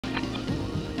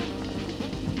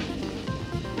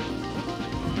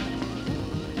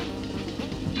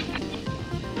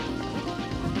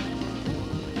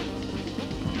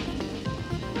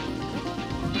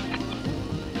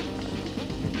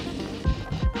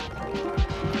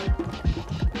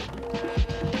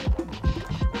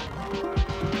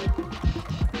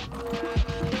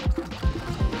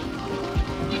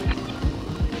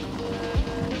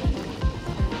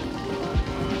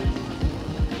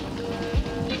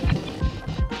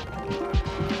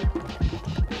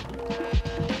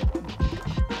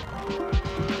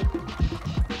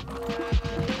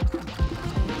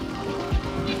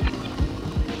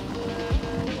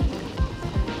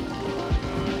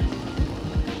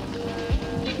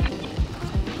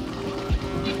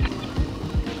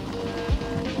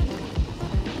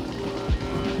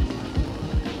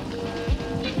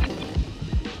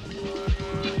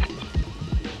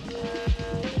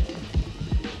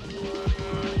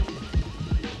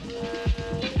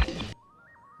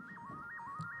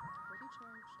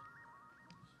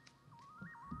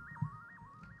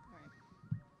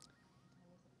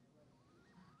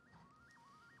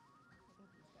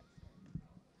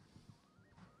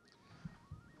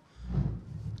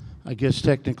I guess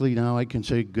technically now I can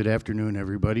say good afternoon,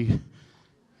 everybody.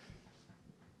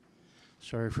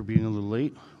 Sorry for being a little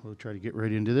late. We'll try to get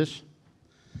right into this.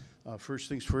 First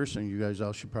things first, and you guys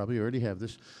all should probably already have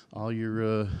this. All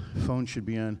your phones should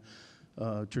be on,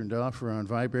 turned off or on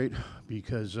vibrate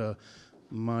because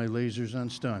my laser's on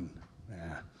stun.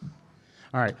 Yeah.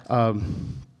 All right.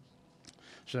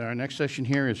 So our next session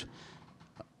here is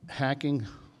hacking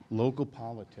local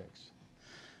politics.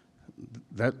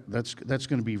 That's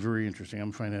going to be very interesting.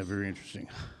 I'm finding that very interesting.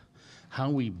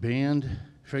 How we banned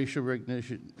facial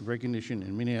recognition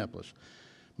in Minneapolis.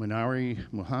 Manari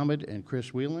Muhammad and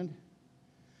Chris Wheeland,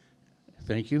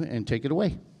 thank you, and take it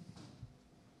away.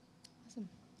 Awesome.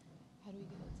 How do we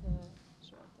get it to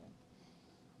show up there?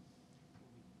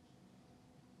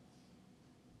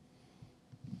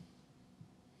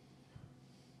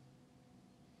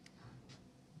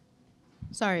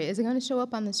 Sorry, is it going to show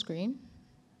up on the screen?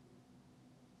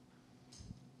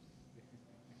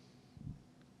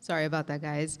 Sorry about that,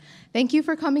 guys. Thank you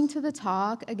for coming to the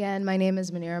talk. Again, my name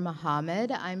is Manira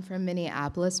Muhammad. I'm from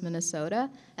Minneapolis, Minnesota,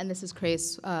 and this is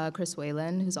Chris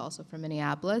Whalen, who's also from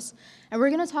Minneapolis. And we're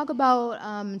going to talk about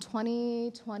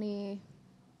 2020.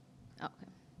 Oh, okay.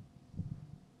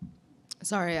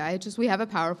 Sorry, we have a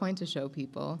PowerPoint to show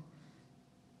people.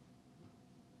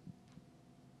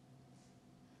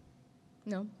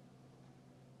 No?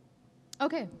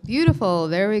 Okay, beautiful.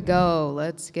 There we go.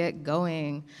 Let's get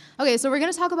going. Okay, so we're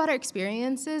going to talk about our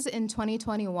experiences in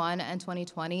 2021 and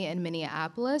 2020 in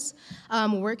Minneapolis,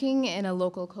 working in a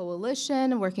local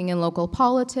coalition, working in local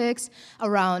politics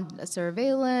around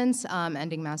surveillance,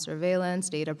 ending mass surveillance,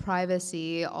 data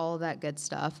privacy, all that good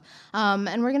stuff.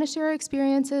 And we're going to share our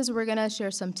experiences. We're going to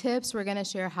share some tips. We're going to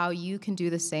share how you can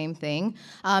do the same thing,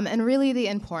 and really the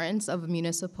importance of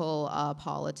municipal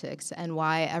politics and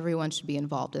why everyone should be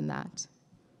involved in that.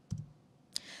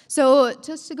 So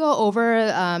just to go over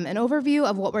an overview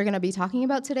of what we're going to be talking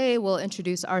about today, we'll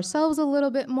introduce ourselves a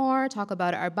little bit more, talk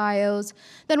about our bios,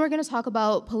 then we're going to talk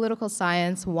about political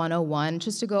science 101,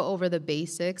 just to go over the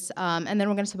basics, and then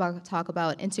we're going to talk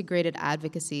about integrated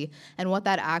advocacy and what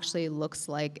that actually looks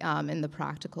like in the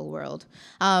practical world.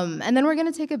 And then we're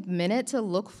going to take a minute to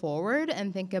look forward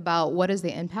and think about what is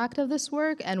the impact of this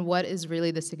work and what is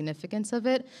really the significance of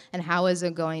it and how is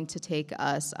it going to take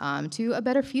us to a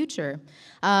better future.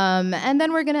 And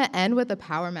then we're going to end with a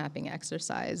power mapping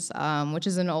exercise, which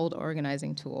is an old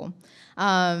organizing tool.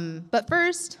 But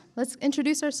first, let's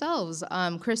introduce ourselves.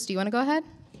 Chris, do you want to go ahead?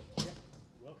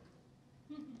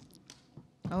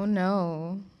 Oh,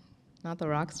 no. Not the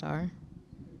rock star.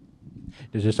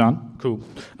 Is this on? Cool.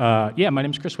 Yeah, my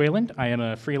name is Chris Whalen. I am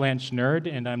a freelance nerd,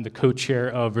 and I'm the co-chair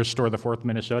of Restore the Fourth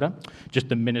Minnesota, just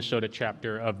the Minnesota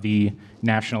chapter of the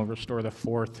National Restore the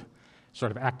Fourth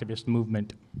sort of activist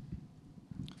movement.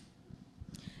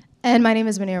 And my name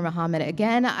is Manira Muhammad.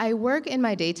 Again, I work in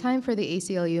my daytime for the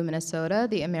ACLU Minnesota,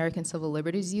 the American Civil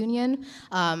Liberties Union.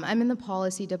 I'm in the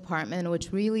policy department,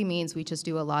 which really means we just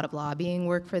do a lot of lobbying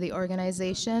work for the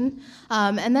organization.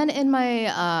 And then in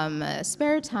my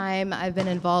spare time, I've been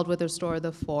involved with Restore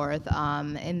the Fourth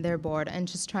in their board and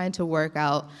just trying to work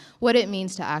out what it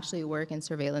means to actually work in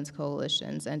surveillance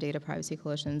coalitions and data privacy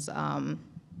coalitions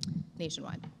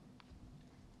nationwide.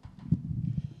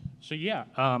 So yeah,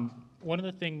 one of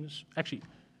the things, actually,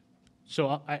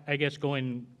 so I guess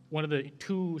one of the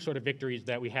two sort of victories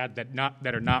that we had that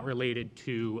are not related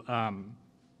to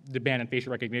the ban on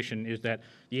facial recognition is that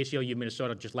the ACLU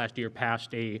Minnesota just last year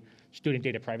passed a student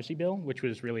data privacy bill, which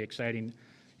was really exciting.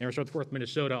 And Restore the Fourth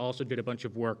Minnesota also did a bunch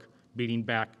of work beating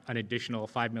back an additional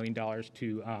 $5 million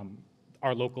to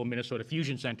our local Minnesota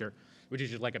Fusion Center, which is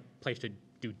just like a place to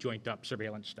do joint up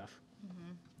surveillance stuff.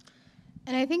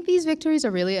 And I think these victories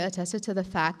are really attested to the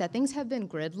fact that things have been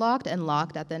gridlocked and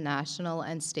locked at the national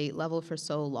and state level for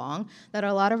so long that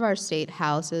a lot of our state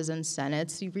houses and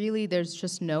senates, really there's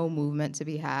just no movement to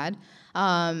be had.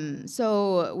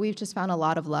 So we've just found a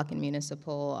lot of luck in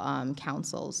municipal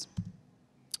councils.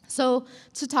 So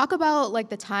to talk about like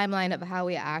the timeline of how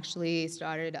we actually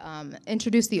started,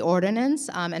 introduced the ordinance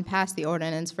and passed the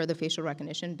ordinance for the facial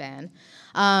recognition ban.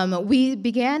 We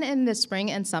began in the spring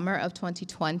and summer of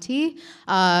 2020,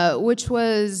 which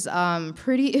was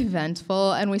pretty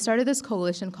eventful, and we started this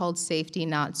coalition called Safety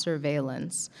Not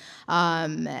Surveillance.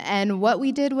 And what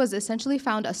we did was essentially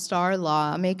found a star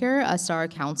lawmaker, a star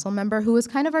council member, who was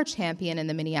kind of our champion in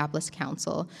the Minneapolis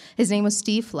Council. His name was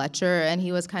Steve Fletcher, and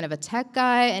he was kind of a tech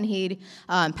guy, and he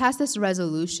passed this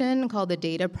resolution called the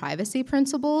Data Privacy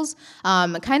Principles,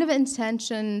 kind of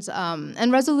intentions,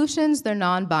 and resolutions, they're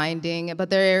non-binding, but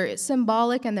they're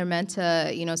symbolic and they're meant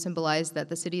to, symbolize that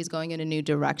the city is going in a new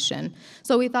direction.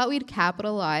 So we thought we'd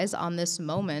capitalize on this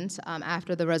moment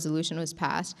after the resolution was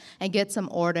passed and get some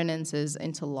ordinances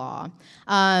into law.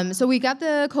 So we got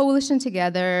the coalition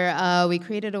together, we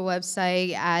created a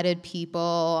website, added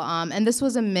people, and this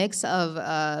was a mix of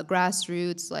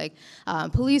grassroots, like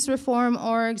police reform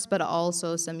orgs, but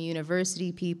also some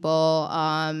university people,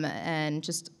 and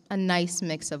just a nice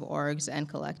mix of orgs and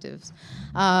collectives.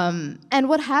 And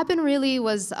what happened really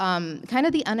was kind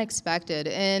of the unexpected.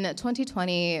 In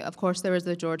 2020, of course, there was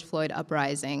the George Floyd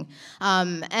uprising.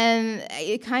 And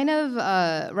it kind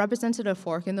of represented a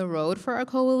fork in the road for our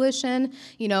coalition.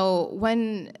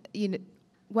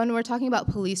 When we're talking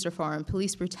about police reform,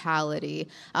 police brutality,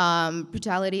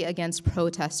 brutality against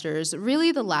protesters,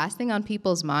 really the last thing on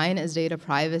people's mind is data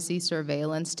privacy,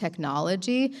 surveillance,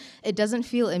 technology. It doesn't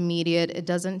feel immediate. It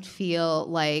doesn't feel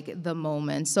like the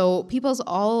moment. So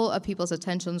all of people's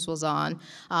attentions was on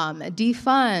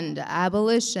defund,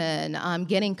 abolition,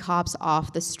 getting cops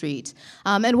off the street.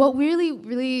 And what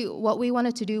what we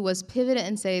wanted to do was pivot it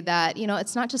and say that,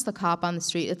 it's not just the cop on the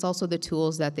street, it's also the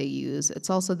tools that they use. It's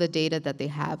also the data that they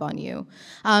have on you.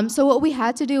 So what we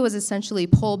had to do was essentially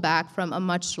pull back from a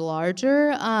much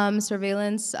larger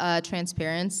surveillance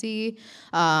transparency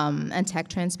and tech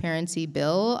transparency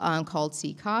bill called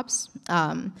CCOPS.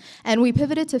 And we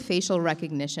pivoted to facial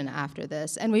recognition after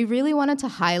this. And we really wanted to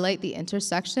highlight the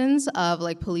intersections of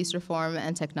police reform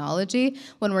and technology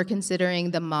when we're considering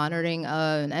the monitoring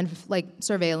and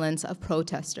surveillance of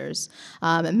protesters,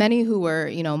 many who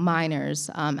were minors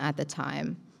at the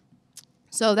time.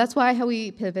 So that's why how we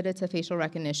pivoted to facial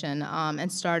recognition and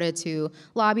started to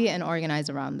lobby and organize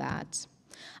around that.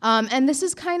 And this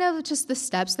is kind of just the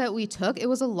steps that we took. It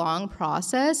was a long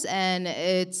process, and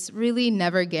it's really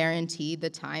never guaranteed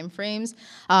the time frames.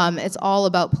 It's all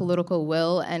about political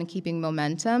will and keeping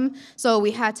momentum. So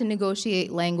we had to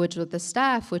negotiate language with the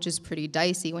staff, which is pretty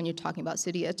dicey when you're talking about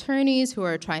city attorneys who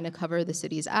are trying to cover the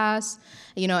city's ass,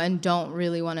 and don't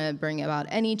really want to bring about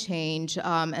any change.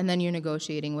 And then you're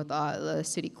negotiating with the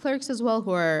city clerks as well,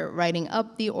 who are writing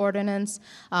up the ordinance.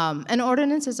 And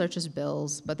ordinances are just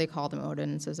bills, but they call them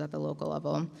ordinances at the local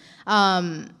level.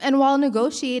 And while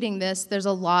negotiating this, there's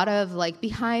a lot of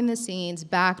behind the scenes,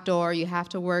 backdoor, you have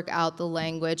to work out the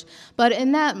language. But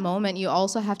in that moment, you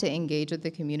also have to engage with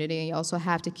the community, and you also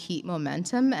have to keep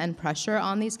momentum and pressure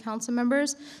on these council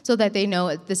members so that they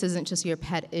know this isn't just your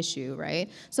pet issue, right?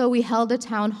 So we held a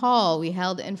town hall, we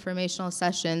held informational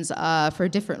sessions for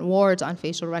different wards on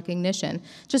facial recognition,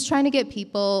 just trying to get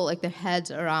people their heads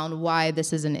around why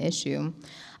this is an issue.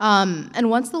 And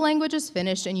once the language is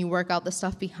finished and you work out the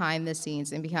stuff behind the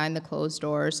scenes and behind the closed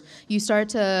doors, you start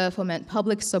to foment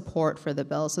public support for the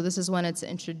bill. So this is when it's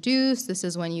introduced. This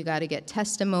is when you got to get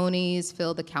testimonies,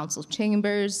 fill the council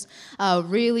chambers,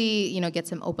 really, get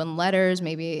some open letters,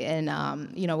 maybe in,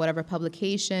 whatever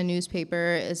publication,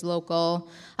 newspaper is local.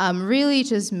 Really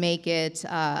just make it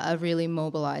a really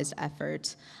mobilized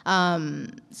effort.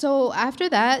 So after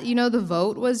that, the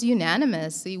vote was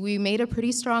unanimous. We made a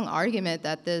pretty strong argument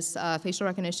that this facial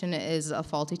recognition is a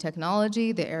faulty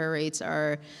technology. The error rates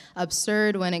are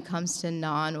absurd when it comes to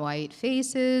non-white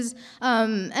faces.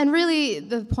 And really,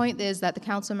 the point is that the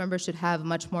council members should have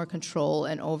much more control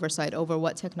and oversight over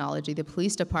what technology the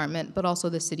police department, but also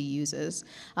the city uses.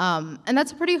 And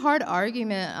that's a pretty hard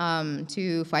argument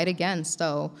to fight against.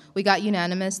 So we got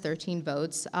unanimous 13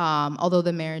 votes, although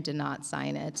the mayor did not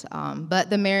sign it. But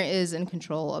the mayor is in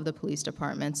control of the police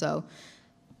department, so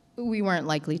we weren't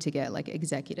likely to get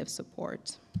executive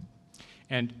support.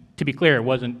 And to be clear,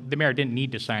 the mayor didn't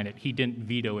need to sign it. He didn't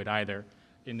veto it either.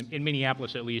 In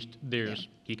Minneapolis, at least,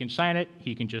 he can sign it,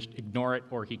 he can just ignore it,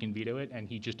 or he can veto it, and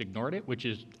he just ignored it, which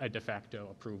is a de facto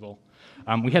approval.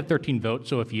 We had 13 votes,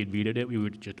 so if he had vetoed it, we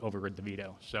would just override the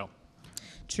veto. So.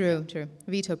 True.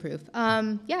 Veto proof.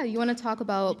 Yeah, you want to talk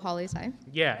about poli-sci?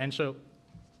 Yeah, and so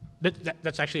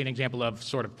that's actually an example of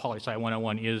sort of poli-sci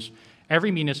 101 is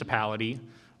every municipality,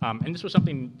 and this was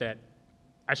something that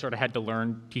I sort of had to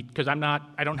learn because I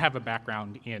don't have a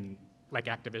background in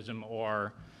activism,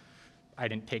 or I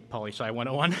didn't take poli-sci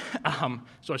 101,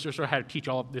 so I sort of had to teach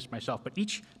all of this myself. But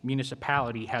each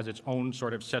municipality has its own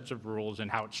sort of sets of rules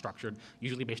and how it's structured,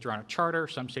 usually based around a charter.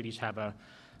 Some cities have a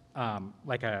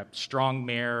strong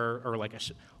mayor,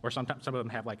 or sometimes some of them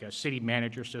have a city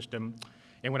manager system.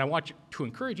 And what I want to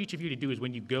encourage each of you to do is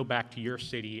when you go back to your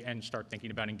city and start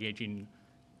thinking about engaging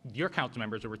your council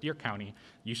members or with your county,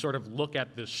 you sort of look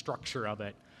at the structure of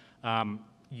it.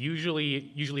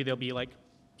 Usually there'll be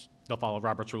they'll follow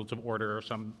Robert's Rules of Order or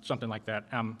something like that.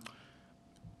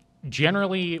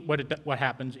 Generally, what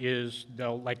happens is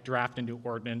they'll like draft a new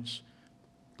ordinance,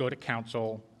 go to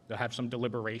council, they'll have some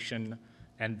deliberation,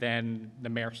 and then the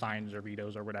mayor signs or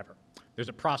vetoes or whatever. There's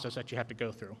a process that you have to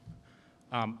go through.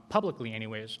 Publicly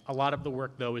anyways, a lot of the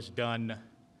work though is done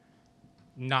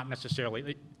not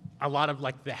necessarily, a lot of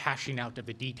like the hashing out of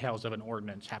the details of an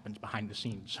ordinance happens behind the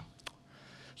scenes.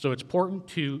 So it's important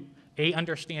to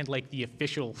understand like the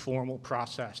official formal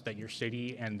process that your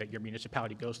city and that your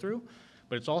municipality goes through,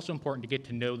 but it's also important to get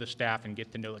to know the staff and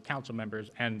get to know the council members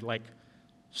and like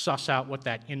suss out what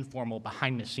that informal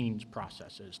behind the scenes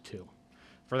process is too.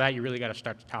 For that, you really got to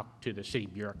start to talk to the city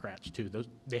bureaucrats too.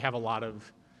 They have a lot of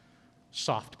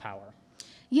soft power.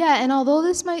 Yeah, and although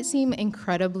this might seem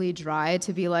incredibly dry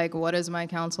to be like, what is my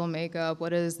council makeup?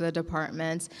 What is the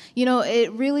departments? You know,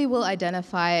 it really will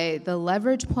identify the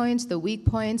leverage points, the weak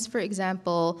points. For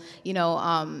example, you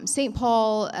know, St.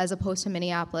 Paul, as opposed to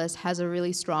Minneapolis, has a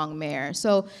really strong mayor.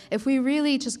 So if we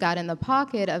really just got in the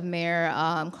pocket of Mayor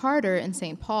Carter in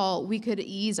St. Paul, we could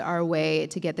ease our way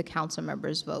to get the council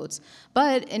members' votes.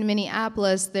 But in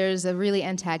Minneapolis, there's a really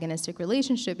antagonistic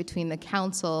relationship between the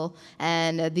council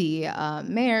and the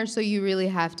mayor. So you really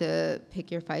have to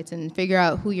pick your fights and figure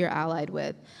out who you're allied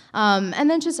with. And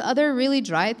then just other really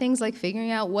dry things like figuring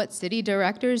out what city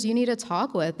directors you need to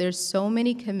talk with. There's so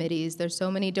many committees, there's so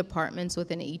many departments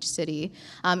within each city,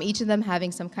 each of them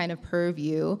having some kind of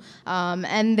purview,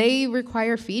 and they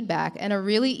require feedback. And a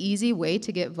really easy way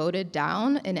to get voted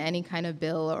down in any kind of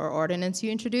bill or ordinance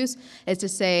you introduce is to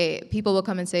say, people will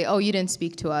come and say, oh, you didn't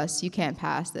speak to us, you can't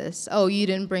pass this. Oh, you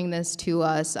didn't bring this to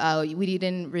us, we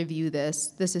didn't review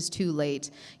this is too late.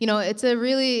 You know, it's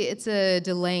a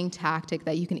delaying tactic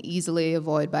that you can easily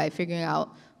avoid by figuring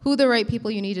out who the right people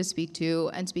you need to speak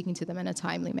to and speaking to them in a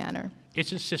timely manner.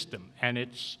 It's a system, and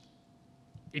if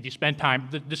you spend time,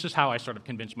 this is how I sort of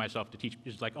convince myself to teach,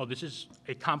 is like, oh, this is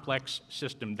a complex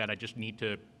system that I just need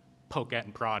to poke at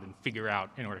and prod and figure out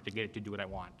in order to get it to do what I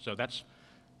want. So that's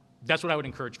what I would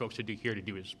encourage folks to do here,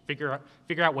 is figure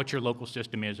out what your local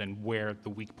system is and where the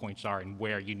weak points are and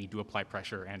where you need to apply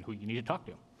pressure and who you need to talk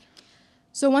to.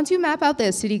 So once you map out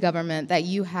the city government that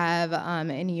you have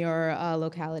in your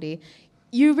locality,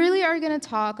 you really are going to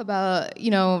talk about,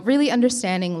 you know, really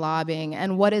understanding lobbying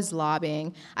and what is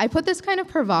lobbying. I put this kind of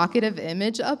provocative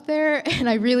image up there, and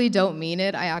I really don't mean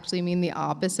it. I actually mean the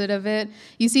opposite of it.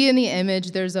 You see in the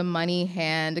image, there's a money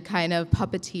hand kind of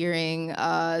puppeteering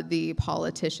the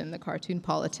politician, the cartoon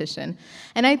politician.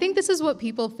 And I think this is what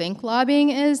people think lobbying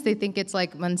is. They think it's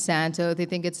like Monsanto. They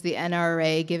think it's the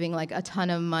NRA giving like a ton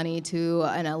of money to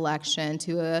an election,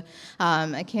 to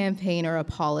a campaign or a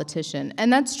politician.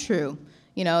 And that's true.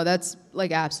 You know, that's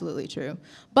like absolutely true.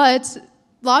 But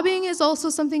lobbying is also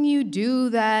something you do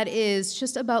that is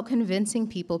just about convincing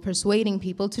people, persuading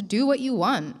people to do what you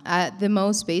want at the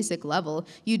most basic level.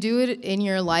 You do it in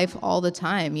your life all the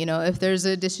time. You know, if there's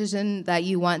a decision that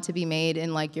you want to be made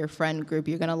in like your friend group,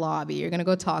 you're gonna lobby, you're gonna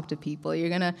go talk to people, you're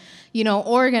gonna, you know,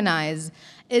 organize.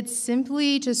 It's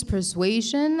simply just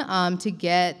persuasion to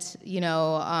get, you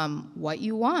know, what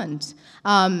you want.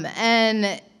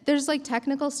 And there's like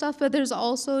technical stuff, but there's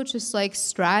also just like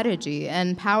strategy,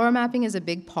 and power mapping is a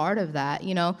big part of that.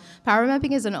 You know, power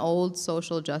mapping is an old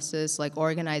social justice like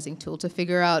organizing tool to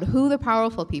figure out who the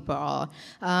powerful people are,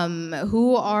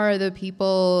 who are the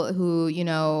people who, you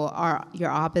know, are your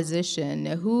opposition,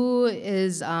 who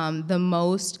is the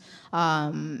most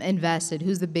invested,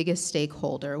 who's the biggest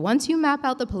stakeholder. Once you map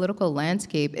out the political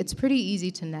landscape, it's pretty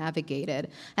easy to navigate it.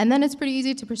 And then it's pretty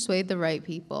easy to persuade the right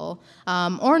people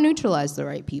or neutralize the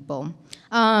right people.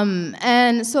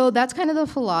 And so that's kind of the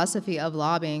philosophy of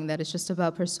lobbying, that it's just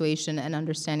about persuasion and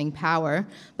understanding power.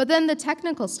 But then the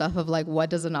technical stuff of like, what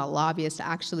does a lobbyist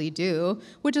actually do,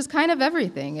 which is kind of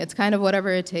everything. It's kind of whatever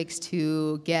it takes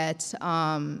to get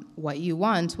what you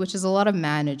want, which is a lot of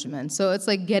management. So it's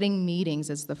like getting meetings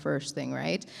is the first thing,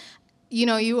 right? You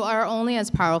know, you are only as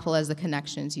powerful as the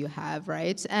connections you have,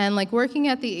 right? And like working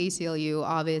at the ACLU,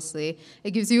 obviously,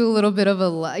 it gives you a little bit of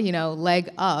a, you know,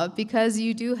 leg up because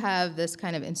you do have this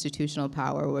kind of institutional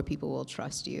power where people will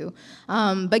trust you.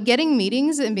 But getting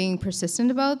meetings and being persistent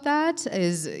about that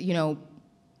is, you know,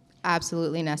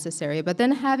 absolutely necessary. But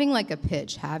then having like a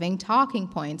pitch, having talking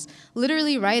points,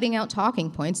 literally writing out talking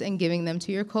points and giving them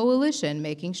to your coalition,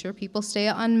 making sure people stay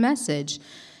on message.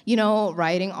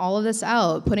 writing all of this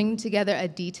out, putting together a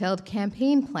detailed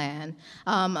campaign plan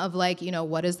of like,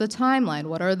 what is the timeline?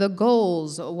 What are the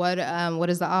goals? What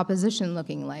is the opposition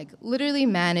looking like? Literally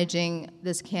managing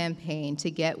this campaign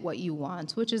to get what you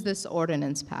want, which is this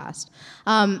ordinance passed.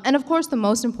 And of course, the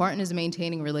most important is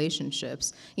maintaining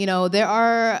relationships. There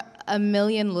are a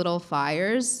million little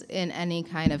fires in any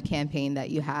kind of campaign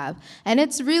that you have. And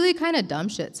it's really kind of dumb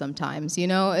shit sometimes,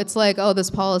 It's like, oh,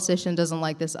 this politician doesn't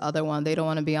like this other one. They don't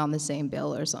want to be on the same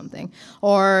bill or something.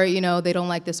 Or, they don't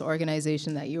like this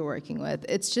organization that you're working with.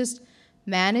 It's just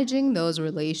managing those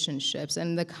relationships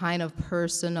and the kind of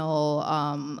personal,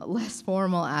 less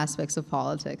formal aspects of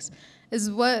politics is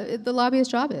what the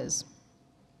lobbyist job is.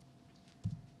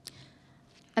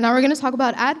 And now we're going to talk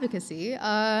about advocacy.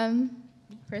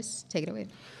 Chris, take it away.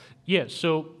 Yeah,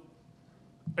 so,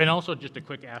 and also just a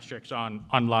quick asterisk on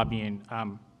lobbying.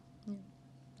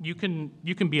 You can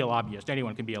be a lobbyist.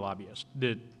 Anyone can be a lobbyist.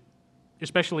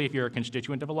 Especially if you're a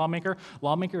constituent of a lawmaker.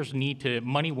 Lawmakers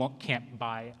can't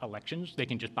buy elections. They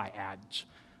can just buy ads,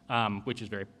 which is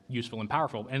very useful and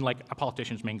powerful. And like a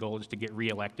politician's main goal is to get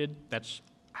reelected. That's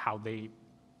how they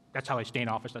stay in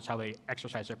office. That's how they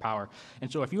exercise their power. And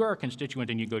so if you are a constituent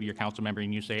and you go to your council member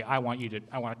and you say, I want to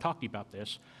talk to you about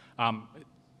this,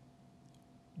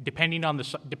 depending on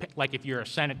like if you're a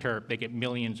senator, they get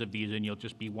millions of these and you'll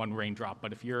just be one raindrop.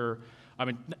 But if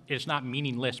it's not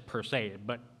meaningless per se,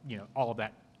 but all of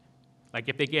that. Like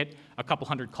if they get a couple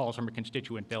hundred calls from a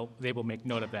constituent, they will make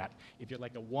note of that. If you're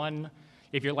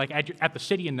like at the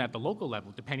city and at the local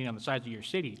level, depending on the size of your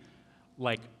city,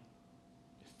 like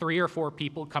 3 or 4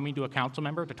 people coming to a council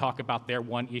member to talk about their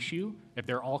one issue, if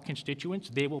they're all constituents,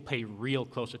 they will pay real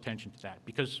close attention to that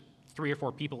because 3 or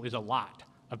 4 people is a lot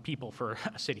of people for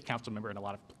a city council member in a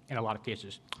lot of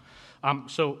cases.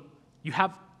 So you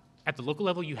have, at the local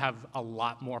level, you have a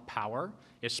lot more power,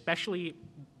 especially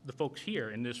the folks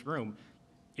here in this room.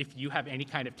 If you have any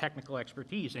kind of technical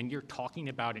expertise and you're talking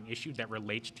about an issue that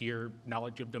relates to your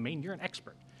knowledge of domain, you're an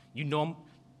expert.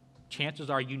 Chances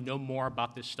are you know more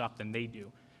about this stuff than they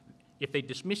do. If they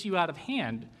dismiss you out of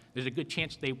hand, there's a good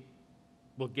chance they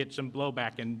will get some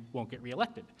blowback and won't get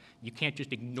reelected. You can't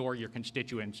just ignore your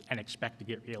constituents and expect to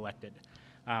get reelected.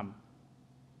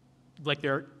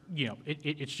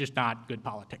 It's just not good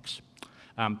politics.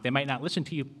 They might not listen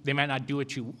to you, they might not do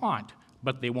what you want,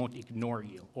 but they won't ignore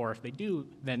you. Or if they do,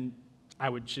 then I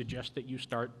would suggest that you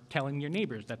start telling your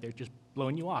neighbors that they're just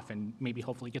blowing you off and maybe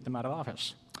hopefully get them out of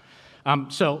office.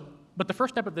 But the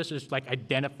first step of this is like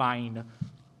identifying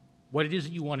what it is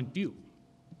that you want to do.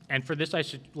 And for this,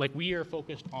 we are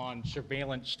focused on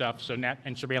surveillance stuff,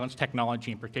 and surveillance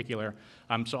technology in particular.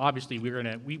 So obviously,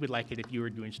 we would like it if you were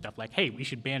doing stuff like, hey, we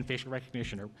should ban facial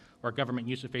recognition or government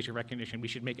use of facial recognition. We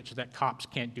should make it so that cops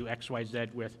can't do X, Y, Z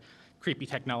with creepy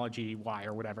technology Y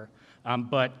or whatever.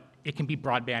 But it can be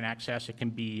broadband access. It can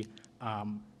be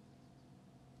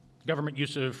government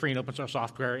use of free and open source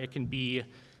software. It can be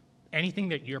anything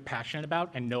that you're passionate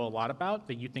about and know a lot about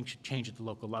that you think should change at the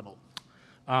local level.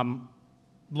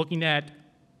 Looking at,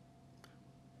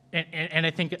 and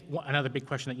I think another big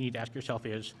question that you need to ask yourself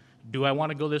is, do I want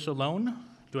to go this alone?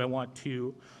 Do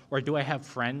I have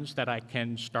friends that I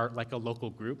can start like a local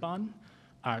group on?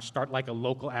 Start like a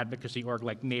local advocacy org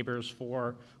like Neighbors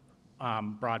for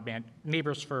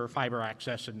Neighbors for Fiber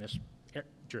Access in this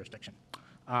jurisdiction.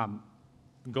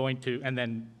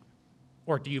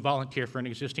 Or do you volunteer for an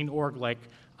existing org?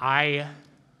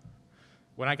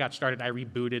 When I got started, I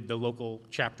rebooted the local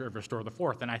chapter of Restore the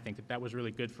Fourth, and I think that was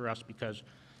really good for us because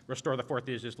Restore the Fourth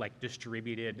is like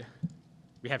distributed.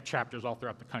 We have chapters all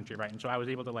throughout the country, right? And so I was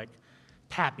able to like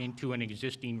tap into an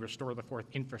existing Restore the Fourth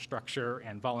infrastructure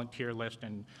and volunteer list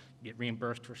and get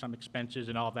reimbursed for some expenses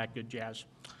and all of that good jazz.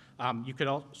 You could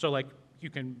also you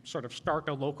can sort of start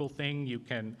a local thing. You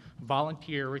can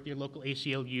volunteer with your local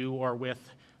ACLU or with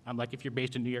like if you're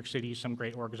based in New York City, some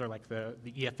great orgs are like the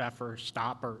EFF or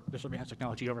STOP or the Surveillance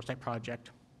Technology Oversight Project.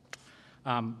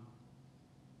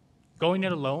 Going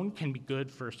it alone can be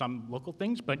good for some local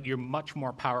things, but you're much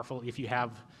more powerful if you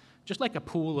have just like a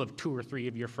pool of 2 or 3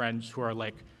 of your friends who are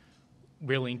like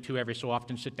willing to every so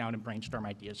often sit down and brainstorm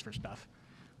ideas for stuff.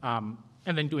 And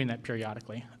then doing that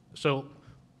periodically. So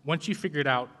once you figured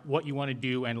out what you want to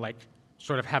do and like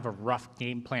sort of have a rough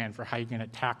game plan for how you're going to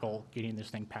tackle getting this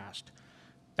thing passed,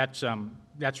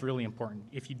 that's really important.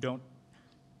 If you don't,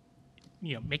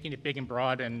 making it big and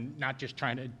broad and not just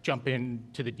trying to jump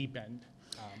into the deep end.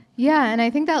 Yeah, and I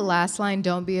think that last line,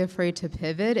 "Don't be afraid to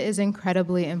pivot," is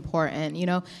incredibly important. You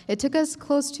know, it took us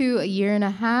close to a year and a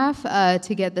half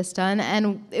to get this done,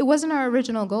 and it wasn't our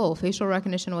original goal. Facial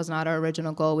recognition was not our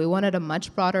original goal. We wanted a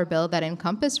much broader bill that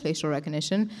encompassed facial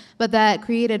recognition, but that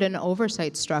created an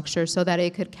oversight structure so that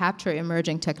it could capture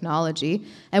emerging technology,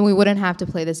 and we wouldn't have to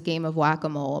play this game of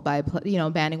whack-a-mole by,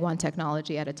 banning one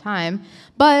technology at a time.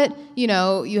 But,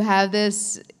 you have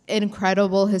this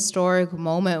incredible historic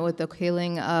moment with the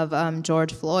killing of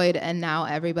George Floyd, and now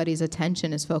everybody's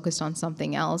attention is focused on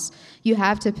something else. You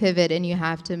have to pivot, and you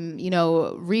have to,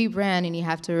 rebrand, and you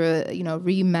have to,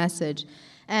 re-message,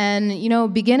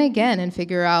 and begin again and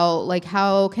figure out, like,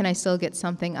 how can I still get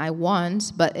something I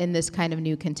want, but in this kind of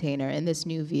new container, in this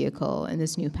new vehicle, in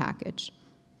this new package.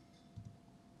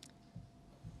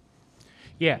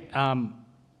 Yeah,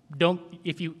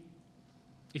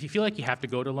 if you feel like you have to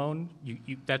go it alone,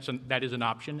 that is an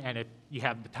option, and if you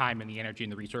have the time and the energy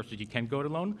and the resources, you can go it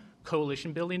alone.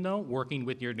 Coalition building, though, working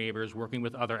with your neighbors, working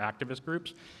with other activist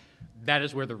groups, that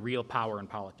is where the real power in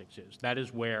politics is. That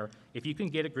is where, if you can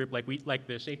get a group like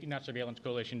the Safety Not Surveillance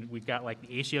Coalition, we've got like the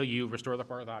ACLU, Restore the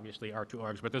Fourth, obviously, our two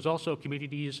orgs, but there's also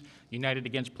Communities United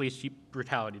Against Police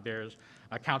Brutality. There's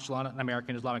a Council on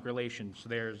American Islamic Relations.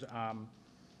 There's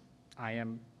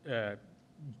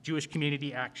Jewish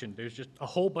Community Action. There's just a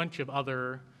whole bunch of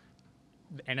other,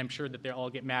 and I'm sure that they'll all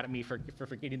get mad at me for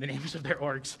forgetting the names of their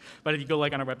orgs. But if you go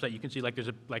like on our website, you can see like there's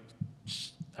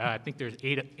I think there's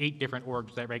eight different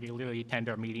orgs that regularly attend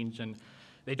our meetings, and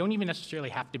they don't even necessarily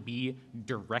have to be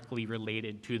directly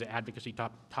related to the advocacy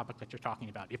topic that you're talking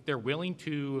about. If they're willing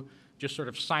to just sort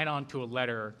of sign on to a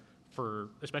letter for,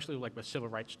 especially like with civil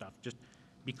rights stuff, just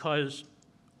because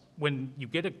when you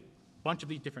get a bunch of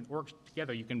these different orgs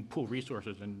together, you can pool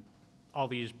resources, and all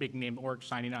these big name orgs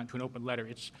signing on to an open letter,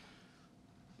 it's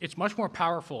much more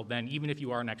powerful than even if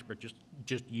you are an expert,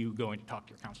 just you going to talk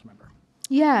to your council member.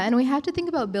 Yeah, and we have to think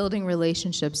about building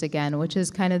relationships again, which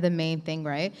is kind of the main thing,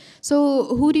 right?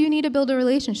 So who do you need to build a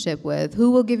relationship with?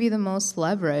 Who will give you the most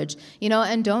leverage?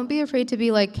 And don't be afraid to be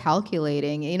like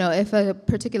calculating. If a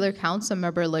particular council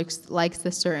member likes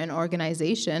this certain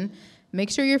organization, make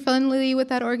sure you're friendly with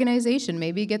that organization.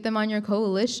 Maybe get them on your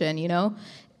coalition,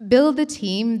 Build a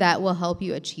team that will help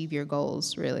you achieve your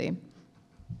goals, really.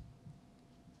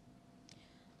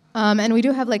 And we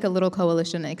do have like a little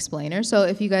coalition explainer. So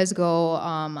if you guys go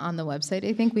on the website,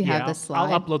 I think we have this slide.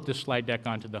 I'll upload this slide deck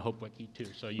onto the Hope Wiki too.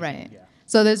 So you right. Can, yeah.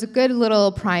 So there's a good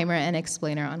little primer and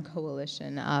explainer on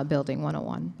coalition building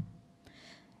 101.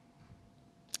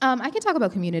 I can talk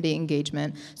about community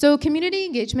engagement. So community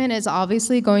engagement is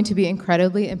obviously going to be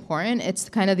incredibly important. It's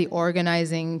kind of the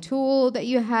organizing tool that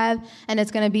you have, and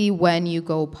it's going to be when you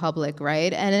go public,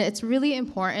 right? And it's really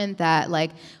important that,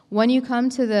 like, when you come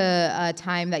to the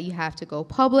time that you have to go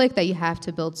public, that you have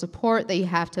to build support, that you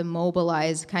have to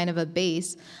mobilize kind of a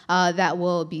base that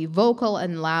will be vocal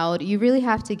and loud, you really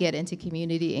have to get into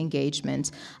community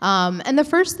engagement. And the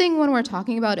first thing when we're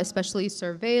talking about especially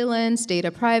surveillance,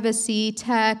 data privacy,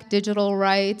 tech, digital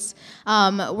rights,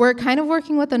 we're kind of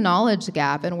working with a knowledge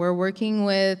gap, and we're working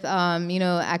with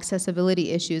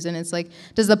accessibility issues. And it's like,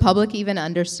 does the public even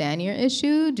understand your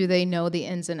issue? Do they know the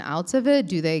ins and outs of it?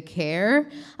 Do they care?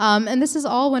 And this is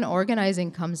all when organizing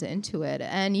comes into it.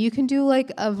 And you can do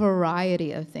like a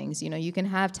variety of things. You can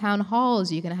have town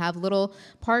halls, you can have little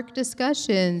park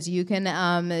discussions, you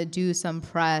can do some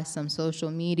press, some social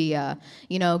media,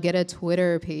 get a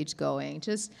Twitter page going.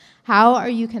 Just how are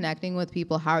you connecting with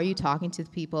people? How are you talking to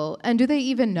people? And do they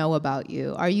even know about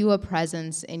you? Are you a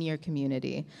presence in your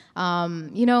community?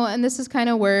 And this is kind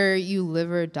of where you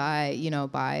live or die,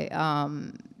 by.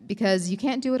 Because you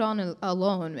can't do it on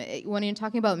alone. When you're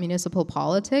talking about municipal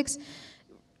politics,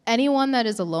 anyone that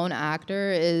is a lone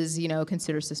actor is,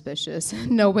 considered suspicious.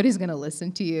 Nobody's gonna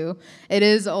listen to you. It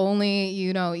is only,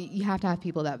 you have to have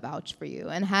people that vouch for you.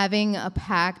 And having a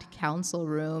packed council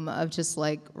room of just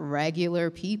like regular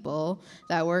people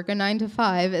that work a 9 to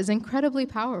 5 is incredibly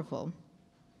powerful.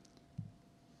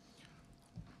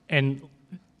 And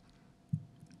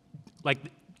like,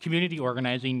 community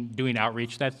organizing, doing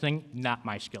outreach, that thing, not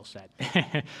my skill set.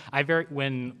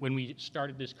 When we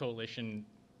started this coalition,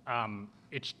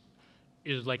 it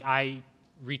is like I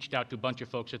reached out to a bunch of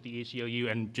folks at the ACLU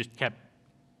and just kept,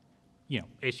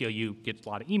 ACLU gets a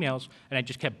lot of emails, and I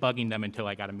just kept bugging them until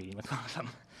I got a meeting with one of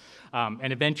them.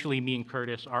 And eventually, me and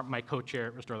Curtis, my co-chair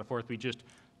at Restore the Fourth, we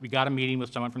got a meeting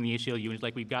with someone from the ACLU, and it's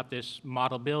like, we've got this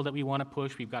model bill that we want to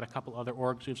push. We've got a couple other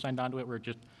orgs who've signed on to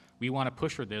it. We want to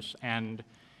push for this, and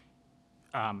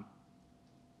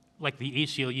like the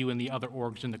ACLU and the other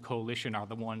orgs in the coalition are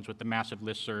the ones with the massive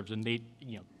listservs, and they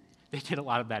did a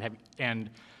lot of that. And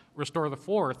Restore the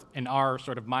Fourth, and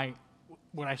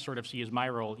what I sort of see as my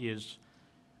role is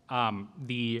all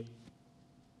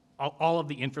of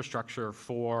the infrastructure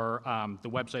for the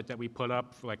website that we put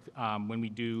up, for when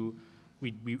we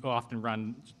often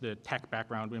run the tech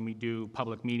background when we do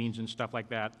public meetings and stuff like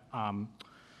that.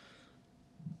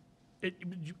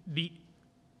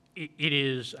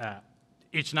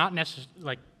 It's not necessary,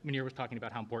 like Munir was talking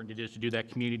about how important it is to do that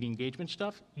community engagement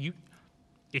stuff.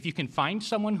 If you can find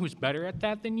someone who's better at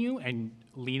that than you and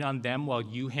lean on them while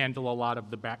you handle a lot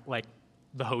of the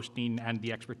hosting and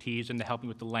the expertise and the helping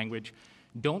with the language,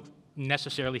 don't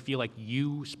necessarily feel like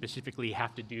you specifically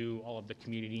have to do all of the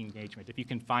community engagement. If you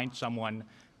can find someone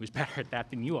who's better at that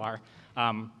than you are,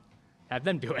 have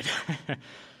them do it.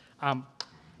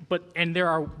 And there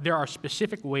are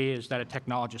specific ways that a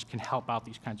technologist can help out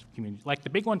these kinds of communities. Like the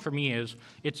big one for me is,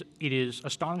 it is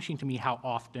astonishing to me how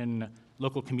often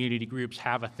local community groups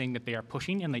have a thing that they are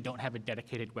pushing and they don't have a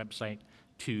dedicated website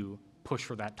to push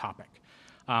for that topic.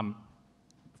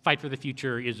 Fight for the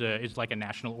Future is like a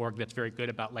national org that's very good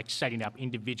about setting up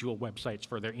individual websites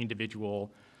for their individual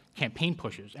campaign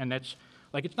pushes. And that's,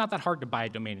 it's not that hard to buy a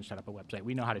domain and set up a website.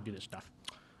 We know how to do this stuff.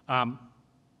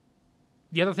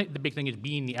 The other thing, the big thing is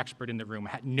being the expert in the room,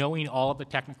 knowing all of the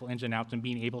technical ins and outs and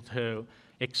being able to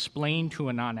explain to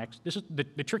a non-expert.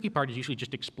 The tricky part is usually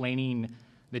just explaining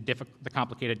the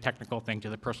complicated technical thing to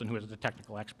the person who is the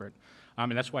technical expert.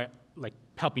 And that's why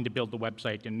helping to build the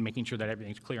website and making sure that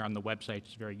everything's clear on the website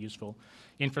is very useful.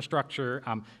 Infrastructure,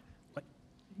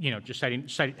 just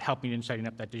helping in setting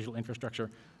up that digital infrastructure.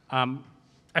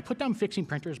 I put down fixing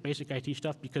printers, basic IT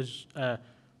stuff, because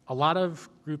a lot of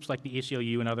groups like the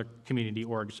ACLU and other community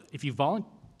orgs, if you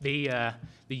they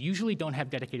usually don't have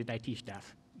dedicated IT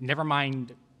staff. Never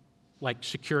mind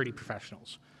security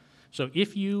professionals. So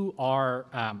if you are,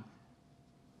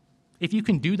 if you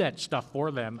can do that stuff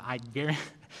for them, I guarantee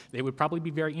they would probably be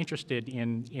very interested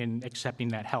in accepting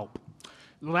that help.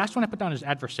 The last one I put down is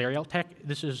adversarial tech.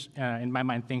 This is, in my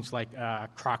mind, things like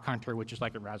Croc Hunter, which is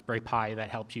like a Raspberry Pi that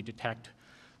helps you detect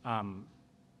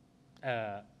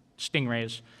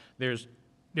stingrays. There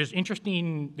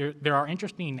are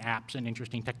interesting apps and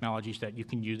interesting technologies that you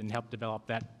can use and help develop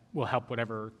that will help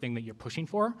whatever thing that you're pushing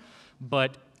for.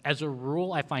 But as a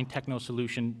rule, I find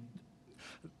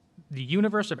the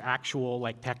universe of actual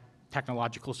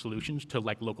technological solutions to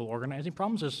local organizing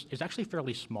problems is actually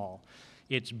fairly small.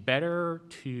 It's better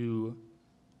to,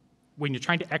 when you're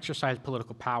trying to exercise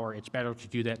political power, it's better to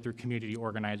do that through community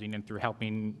organizing and through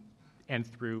helping and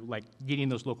through getting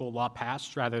those local law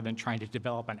passed rather than trying to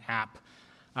develop an app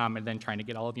and then trying to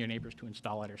get all of your neighbors to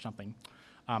install it or something.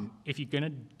 If you're gonna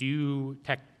do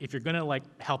tech, if you're gonna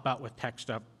help out with tech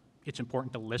stuff, it's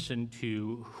important to listen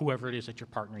to whoever it is that you're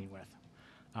partnering with.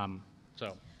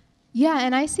 Yeah,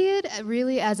 and I see it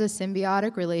really as a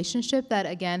symbiotic relationship that,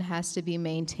 again, has to be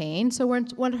maintained. So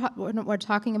we're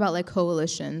talking about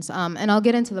coalitions, and I'll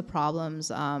get into the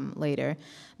problems later.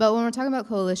 But when we're talking about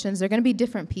coalitions, they're going to be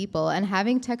different people, and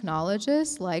having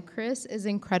technologists like Chris is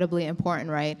incredibly important,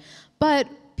 right? But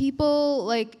people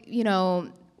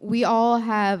we all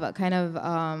have kind of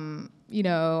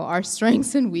our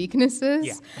strengths and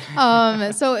weaknesses.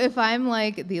 Yeah. So if I'm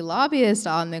the lobbyist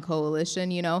on the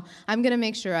coalition, I'm gonna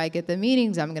make sure I get the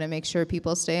meetings. I'm gonna make sure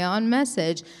people stay on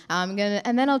message. And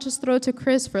then I'll just throw it to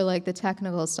Chris for the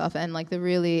technical stuff and the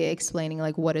really explaining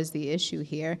what is the issue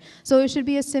here. So it should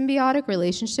be a symbiotic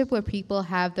relationship where people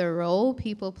have their role,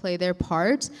 people play their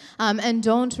part, and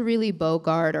don't really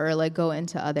bogart or go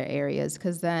into other areas,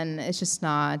 because then it's just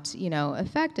not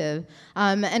effective.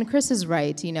 And Chris is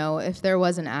right. If there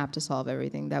was an app to solve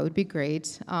everything, that would be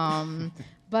great.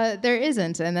 But there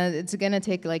isn't, and it's gonna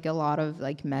take a lot of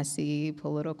messy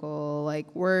political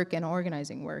work and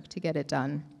organizing work to get it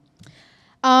done.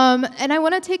 And I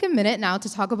want to take a minute now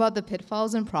to talk about the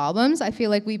pitfalls and problems. I feel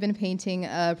like we've been painting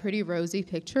a pretty rosy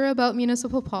picture about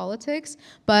municipal politics,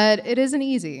 but it isn't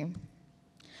easy.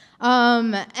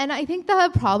 And I think the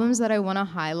problems that I want to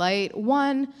highlight,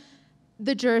 one,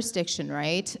 the jurisdiction,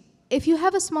 right? If you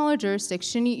have a smaller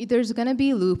jurisdiction, there's going to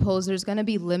be loopholes, there's going to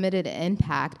be limited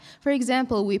impact. For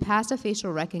example, we passed a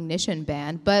facial recognition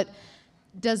ban, but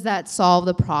does that solve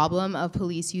the problem of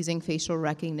police using facial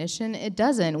recognition? It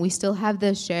doesn't. We still have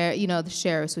the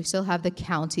sheriffs, we still have the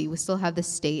county, we still have the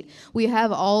state. We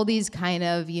have all these kind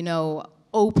of,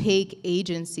 opaque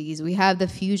agencies. We have the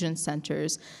fusion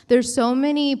centers. There's so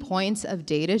many points of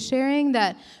data sharing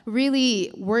that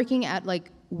really working at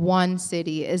one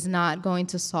city is not going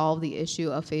to solve the issue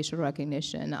of facial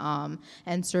recognition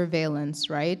and surveillance,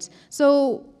 right?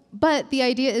 So but the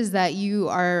idea is that you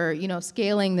are,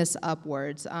 scaling this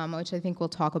upwards, which I think we'll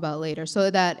talk about later. So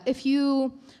that if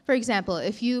you, for example,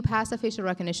 if you pass a facial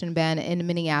recognition ban in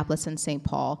Minneapolis and St.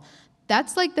 Paul,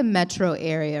 that's like the metro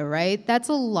area, right? That's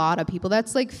a lot of people.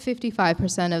 That's like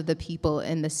 55% of the people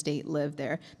in the state live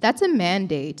there. That's a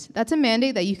mandate. That's a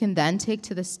mandate that you can then take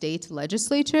to the state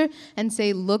legislature and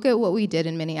say, look at what we did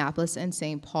in Minneapolis and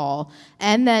St. Paul.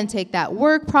 And then take that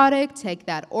work product, take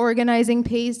that organizing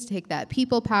pace, take that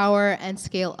people power, and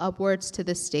scale upwards to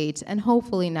the state and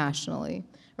hopefully nationally,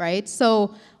 right?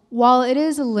 So while it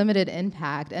is a limited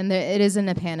impact, and it isn't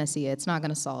a panacea, it's not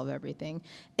gonna solve everything,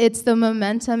 it's the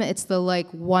momentum, it's the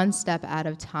one step at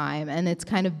a time, and it's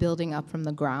kind of building up from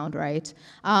the ground, right?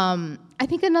 I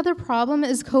think another problem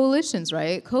is coalitions,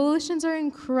 right? Coalitions are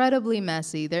incredibly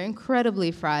messy, they're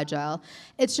incredibly fragile.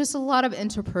 It's just a lot of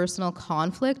interpersonal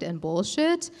conflict and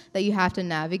bullshit that you have to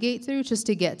navigate through just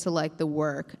to get to the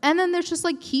work. And then there's just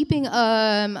keeping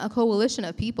a coalition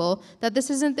of people that this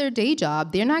isn't their day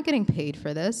job, they're not getting paid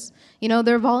for this.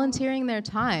 They're volunteering their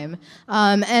time.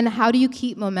 And how do you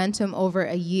keep momentum over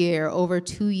a year, over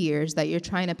 2 years that you're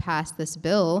trying to pass this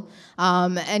bill?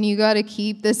 And you got to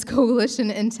keep this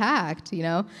coalition intact,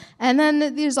 And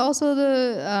then there's also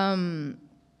the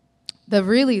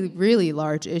really, really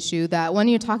large issue that when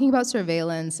you're talking about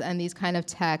surveillance and these kind of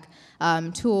tech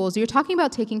tools, you're talking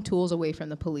about taking tools away from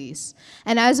the police.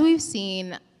 And as we've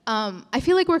seen, I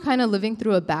feel like we're kind of living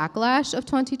through a backlash of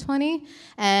 2020,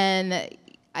 and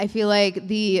I feel like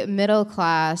the middle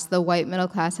class, the white middle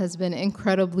class, has been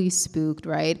incredibly spooked,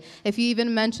 right? If you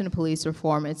even mention police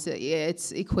reform,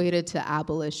 it's equated to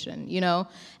abolition,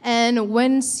 And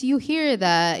once you hear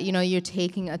that, you're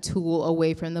taking a tool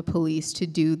away from the police to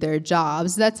do their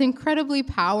jobs, that's an incredibly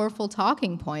powerful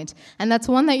talking point, and that's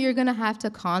one that you're gonna have to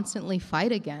constantly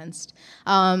fight against.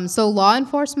 So law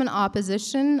enforcement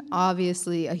opposition,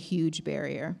 obviously a huge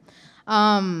barrier.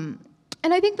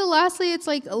 And I think lastly, it's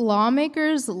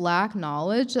lawmakers lack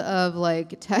knowledge of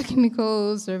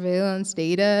technical surveillance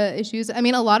data issues. I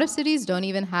mean, a lot of cities don't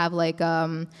even have IT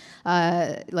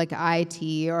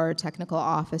or technical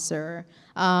officer.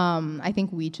 I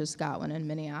think we just got one in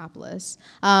Minneapolis.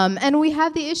 And we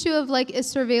have the issue of is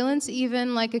surveillance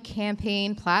even a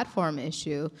campaign platform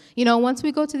issue? Once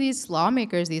we go to these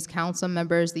lawmakers, these council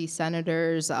members, these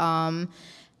senators,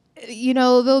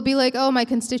 they'll be like, oh, my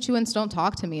constituents don't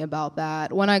talk to me about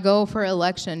that. When I go for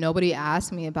election, nobody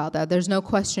asks me about that. There's no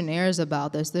questionnaires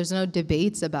about this. There's no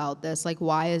debates about this.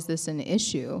 Why is this an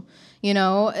issue?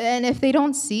 And if they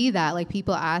don't see that,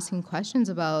 people asking questions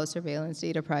about surveillance,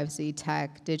 data privacy,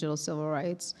 tech, digital civil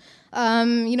rights,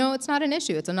 it's not an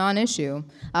issue. It's a non-issue.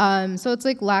 So it's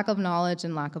lack of knowledge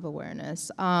and lack of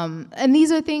awareness. And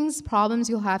these are problems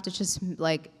you'll have to just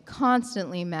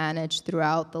constantly manage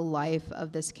throughout the life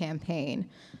of this campaign.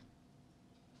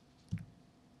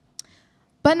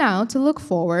 But now to look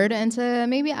forward and to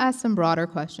maybe ask some broader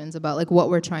questions about what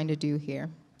we're trying to do here.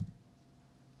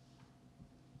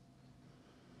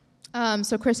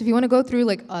 So Chris, if you want to go through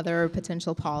other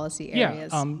potential policy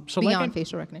areas beyond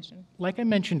facial recognition. Like I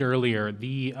mentioned earlier,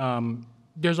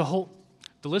 there's the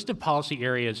list of policy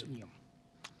areas.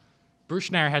 Bruce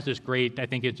Schneier has this great, I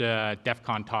think it's a DEF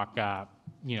CON talk,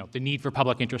 the need for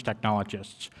public interest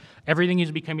technologists. Everything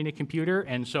is becoming a computer,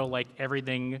 and so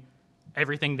everything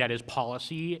that is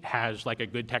policy has a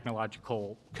good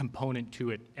technological component to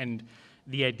it. And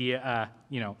the idea,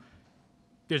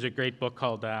 there's a great book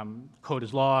called Code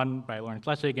is Law by Lawrence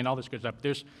Lessig and all this good stuff.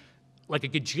 There's a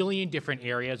gajillion different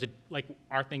areas.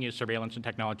 Our thing is surveillance and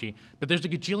technology, but there's a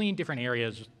gajillion different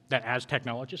areas that as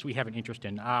technologists we have an interest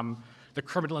in. The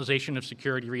criminalization of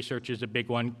security research is a big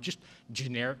one. Just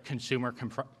generic consumer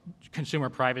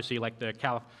privacy,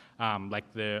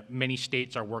 the many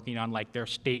states are working on their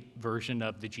state version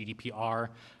of the GDPR.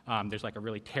 There's a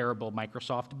really terrible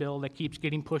Microsoft bill that keeps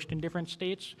getting pushed in different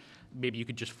states. Maybe you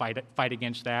could just fight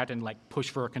against that and push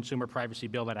for a consumer privacy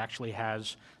bill that actually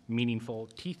has meaningful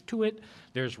teeth to it.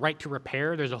 There's right to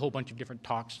repair. There's a whole bunch of different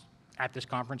talks at this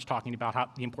conference talking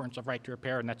about the importance of right to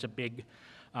repair, and that's a big,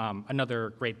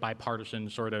 another great bipartisan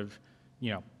sort of,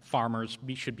 farmers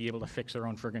should be able to fix their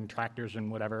own friggin' tractors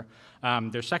and whatever.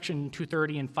 There's Section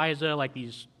 230 in FISA,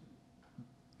 these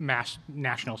mass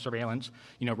national surveillance,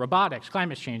 robotics,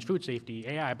 climate change, food safety,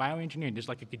 AI, bioengineering. There's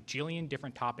a gajillion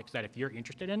different topics that if you're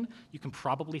interested in, you can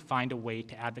probably find a way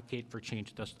to advocate for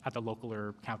change at the local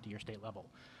or county or state level.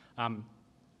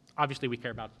 Obviously, we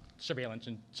care about surveillance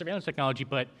and surveillance technology,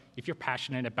 but if you're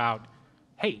passionate about,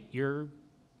 hey, you're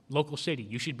local city,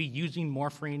 you should be using more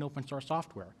free and open source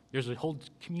software. There's a whole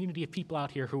community of people out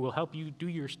here who will help you do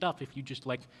your stuff if you just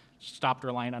stopped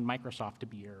relying on Microsoft to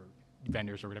be your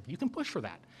vendors or whatever, you can push for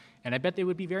that. And I bet they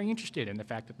would be very interested in the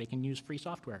fact that they can use free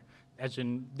software. As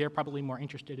in, they're probably more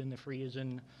interested in the free as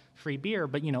in free beer,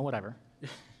 but you know, whatever.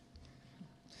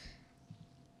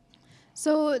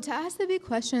 So to ask the big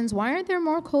questions, why aren't there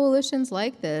more coalitions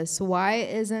like this? Why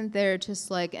isn't there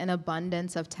just like an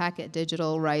abundance of tech at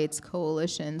digital rights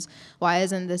coalitions? Why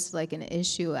isn't this like an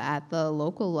issue at the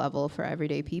local level for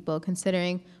everyday people,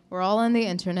 considering we're all on the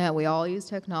internet, we all use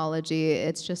technology,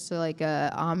 it's just like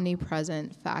a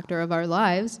omnipresent factor of our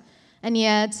lives. And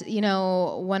yet, you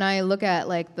know, when I look at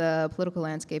like the political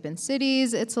landscape in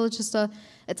cities, it's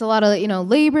a lot of, you know,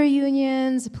 labor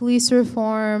unions, police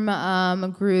reform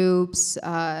groups,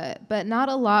 but not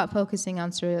a lot focusing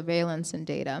on surveillance and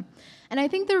data. And I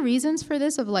think the reasons for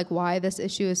this, of like why this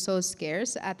issue is so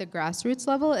scarce at the grassroots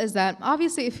level, is that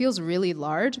obviously it feels really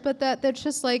large, but that there's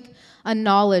just like a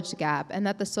knowledge gap, and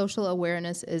that the social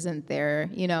awareness isn't there.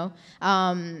 You know,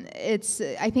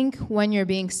 I think when you're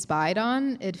being spied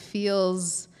on, it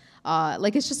feels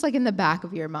like it's just like in the back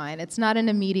of your mind. It's not an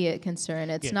immediate concern.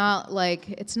 It's not like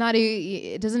it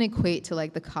doesn't equate to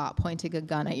like the cop pointing a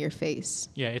gun at your face.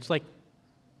 Yeah, it's like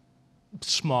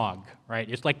smog, right?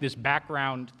 It's like this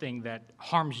background thing that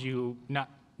harms you, not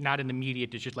in the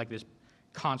immediate. It's just like this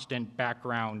constant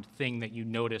background thing that you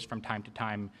notice from time to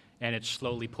time, and it's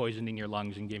slowly poisoning your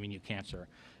lungs and giving you cancer.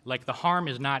 Like the harm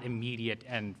is not immediate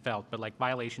and felt, but like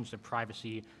violations of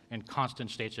privacy and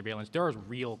constant state surveillance, there are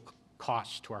real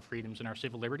costs to our freedoms and our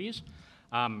civil liberties.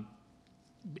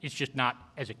 It's just not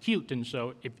as acute, and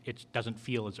so it doesn't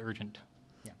feel as urgent.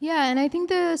 Yeah, and I think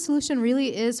the solution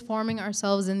really is forming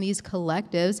ourselves in these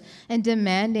collectives and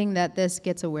demanding that this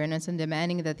gets awareness and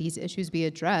demanding that these issues be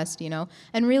addressed, you know,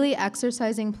 and really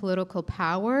exercising political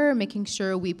power, making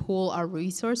sure we pool our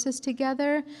resources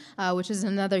together, which is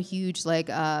another huge like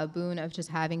boon of just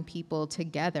having people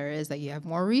together, is that you have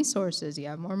more resources, you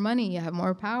have more money, you have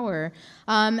more power,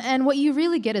 and what you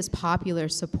really get is popular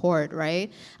support,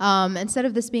 right? Instead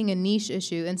of this being a niche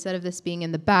issue, instead of this being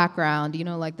in the background, you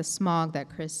know, like the smog that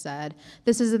Chris said,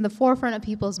 this is in the forefront of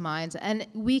people's minds, and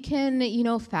we can, you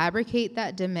know, fabricate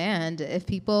that demand if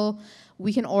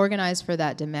we can organize for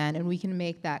that demand, and we can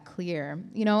make that clear,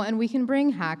 you know, and we can bring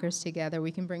hackers together,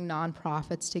 we can bring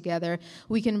nonprofits together,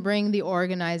 we can bring the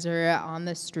organizer on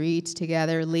the street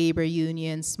together, labor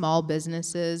unions, small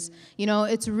businesses, you know,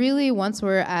 it's really, once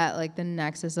we're at like the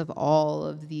nexus of all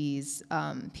of these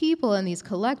people and these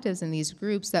collectives and these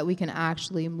groups, that we can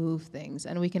actually move things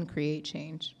and we can create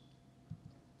change.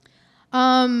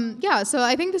 Yeah, so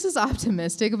I think this is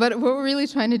optimistic, but what we're really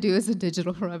trying to do is a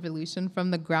digital revolution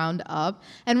from the ground up,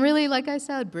 and really, like I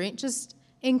said, just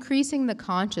increasing the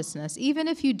consciousness. Even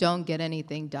if you don't get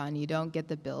anything done, you don't get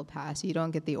the bill passed, you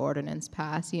don't get the ordinance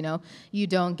passed, you know, you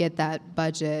don't get that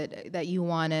budget that you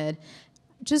wanted,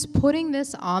 just putting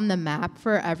this on the map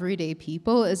for everyday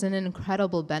people is an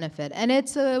incredible benefit. And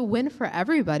it's a win for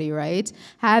everybody, right?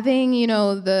 Having, you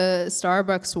know, the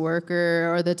Starbucks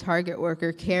worker or the Target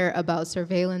worker care about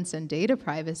surveillance and data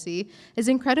privacy is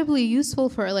incredibly useful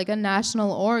for like a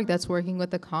national org that's working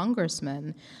with a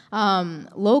congressman.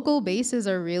 Local bases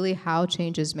are really how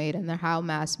change is made, and they're how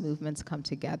mass movements come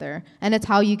together. And it's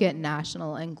how you get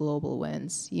national and global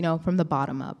wins, you know, from the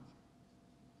bottom up.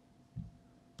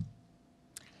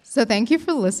 So thank you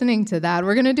for listening to that.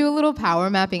 We're going to do a little power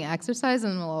mapping exercise,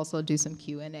 and we'll also do some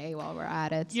Q&A while we're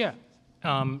at it. Yeah.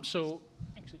 So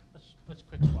actually, let's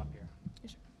quick swap here.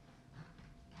 Sure.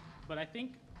 But I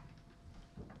think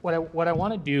what I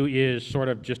want to do is sort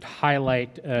of just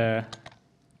highlight,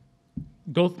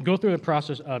 go through the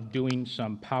process of doing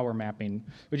some power mapping,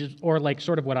 which is, or like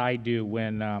sort of what I do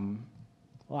when,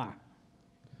 oh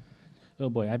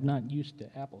boy, I'm not used to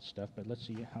Apple stuff, but let's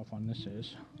see how fun this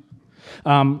is.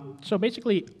 So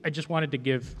basically, I just wanted to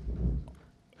give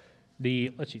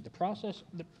the process,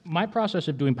 my process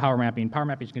of doing power mapping. Power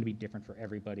mapping is going to be different for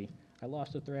everybody. I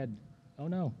lost the thread. Oh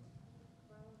no.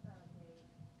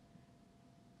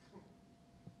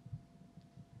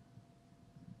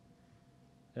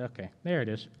 Okay, there it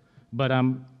is. But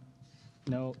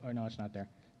no, it's not there.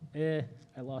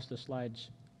 I lost the slides.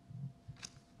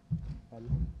 I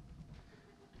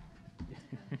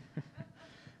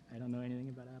don't know anything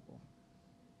about Apple.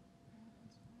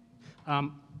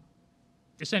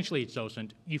 Essentially, it's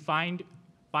OSINT. You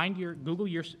Google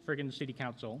your friggin' city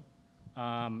council,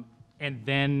 and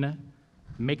then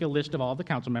make a list of all the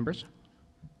council members,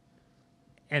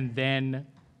 and then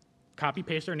copy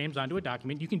paste their names onto a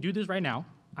document. You can do this right now.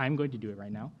 I'm going to do it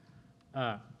right now.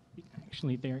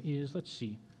 Actually, there is, let's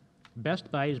see.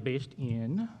 Best Buy is based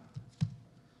in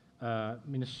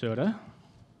Minnesota.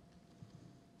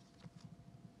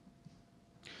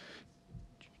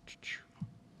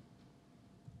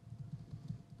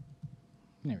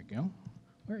 There we go.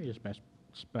 Where is Best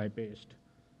Buy based?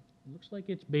 Looks like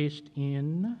it's based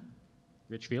in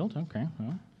Richfield. Okay,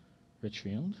 well,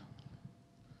 Richfield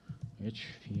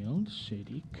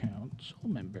City Council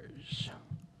members.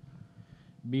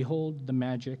 Behold the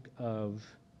magic of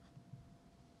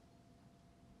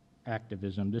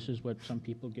activism. This is what some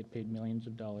people get paid millions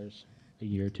of dollars a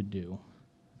year to do.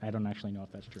 I don't actually know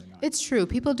if that's true or not. It's true.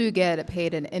 People do get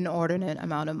paid an inordinate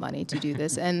amount of money to do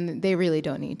this, and they really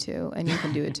don't need to, and you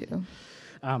can do it too.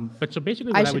 But so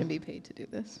basically I what shouldn't be paid to do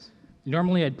this.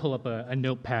 normally I'd pull up a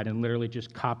notepad and literally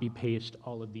just copy paste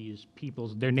all of these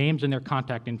people's, their names and their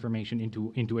contact information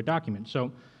into a document.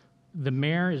 So the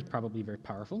mayor is probably very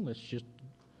powerful. Let's just,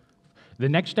 the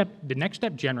next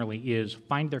step generally is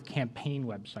find their campaign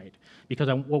website, because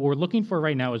what we're looking for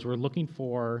right now is we're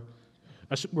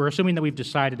assuming that we've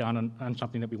decided on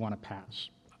something that we want to pass.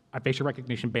 A facial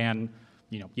recognition ban,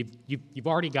 you know, you've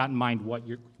already got in mind what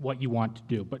you want to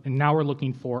do, but now we're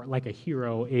looking for like a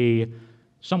hero,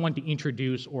 someone to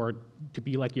introduce or to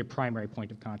be like your primary point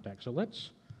of contact. So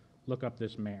let's look up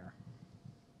this mayor.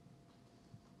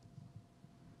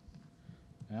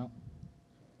 Well,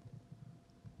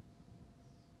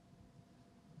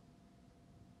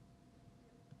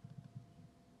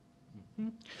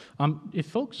 if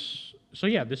folks, so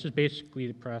yeah, this is basically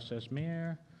the process.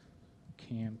 Mayor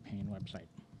campaign website.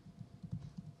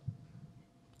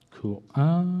 Cool.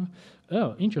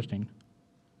 Oh, interesting.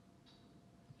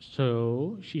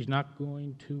 So she's not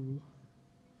going to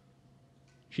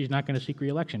seek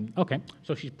re-election. Okay,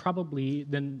 so she's probably,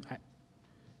 then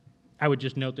I would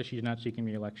just note that she's not seeking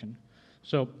re-election.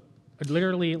 So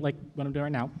literally, like what I'm doing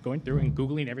right now, going through and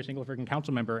Googling every single freaking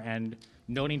council member and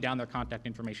noting down their contact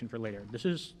information for later. This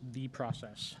is the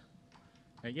process.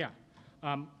 Yeah.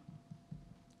 I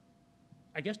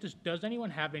guess, does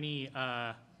anyone have any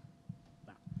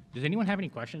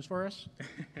questions for us?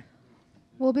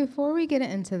 Well, before we get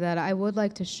into that, I would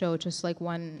like to show just like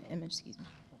one image, excuse me.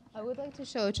 I would like to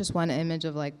show just one image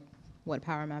of like what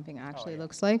power mapping actually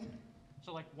looks like.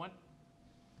 So like one?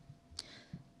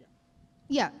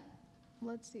 Yeah.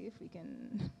 Let's see if we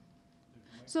can.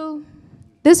 So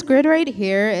this grid right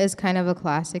here is kind of a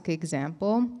classic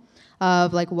example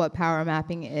of like what power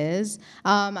mapping is.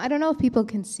 I don't know if people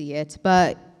can see it,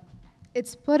 but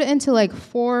it's put into like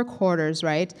 4 quarters,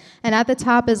 right? And at the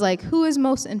top is like who is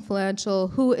most influential,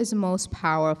 who is most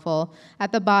powerful.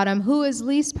 At the bottom, who is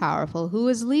least powerful, who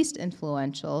is least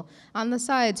influential. On the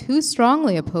sides, who's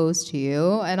strongly opposed to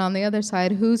you, and on the other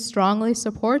side, who strongly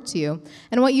supports you.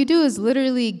 And what you do is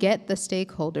literally get the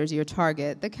stakeholders, your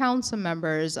target, the council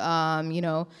members, you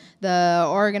know, the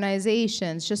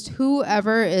organizations, just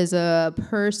whoever is a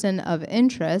person of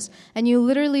interest, and you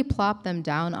literally plop them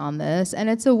down on this, and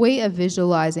it's a way of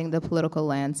visualizing the political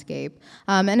landscape.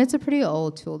 And it's a pretty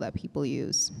old tool that people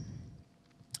use.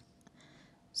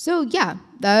 So yeah,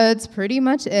 that's pretty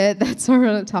much it. That's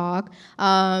our talk.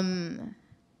 I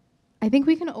think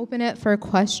we can open it for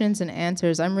questions and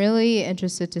answers. I'm really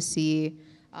interested to see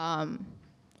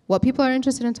what people are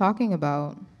interested in talking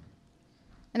about.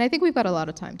 And I think we've got a lot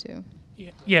of time too.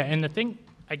 Yeah, and the thing,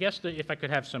 I guess if I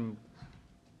could have some,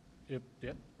 the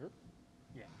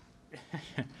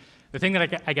thing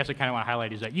that I guess I kind of want to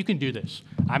highlight is that you can do this.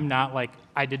 I'm not like,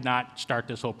 I did not start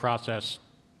this whole process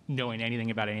knowing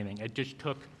anything about anything. It just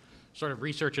took sort of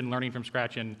research and learning from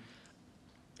scratch, and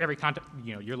every context,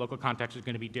 you know, your local context is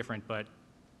going to be different, but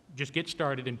just get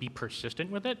started and be persistent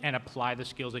with it and apply the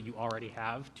skills that you already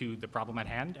have to the problem at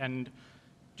hand, and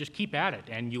just keep at it,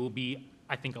 and you will be,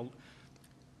 I think,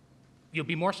 you'll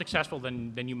be more successful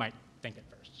than you might think at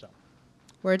first. So,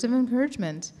 words of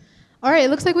encouragement. All right,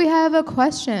 it looks like we have a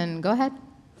question. Go ahead.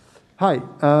 Hi.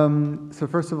 So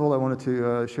first of all, I wanted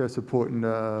to share support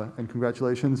and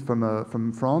congratulations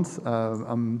from France.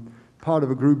 I'm part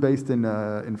of a group based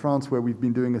in France where we've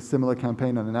been doing a similar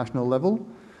campaign on a national level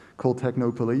called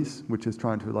Techno Police, which is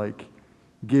trying to like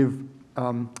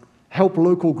help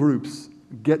local groups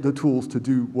get the tools to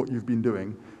do what you've been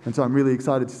doing. And so I'm really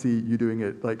excited to see you doing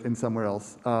it like in somewhere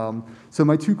else. So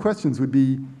my 2 questions would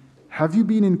be, have you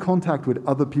been in contact with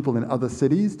other people in other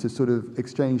cities to sort of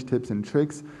exchange tips and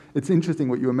tricks? It's interesting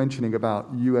what you were mentioning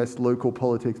about US local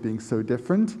politics being so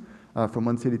different from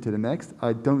one city to the next.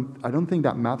 I don't think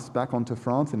that maps back onto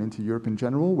France and into Europe in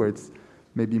general, where it's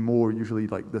maybe more usually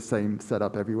like the same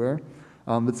setup everywhere.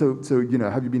 But so you know,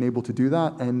 have you been able to do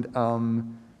that? And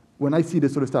when I see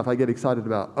this sort of stuff, I get excited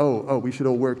about, oh, we should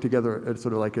all work together at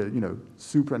sort of like a, you know,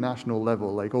 supranational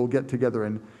level, like all get together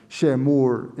and share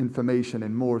more information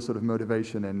and more sort of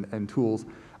motivation and tools.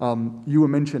 You were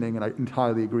mentioning, and I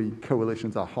entirely agree,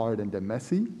 coalitions are hard and they're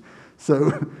messy.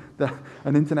 So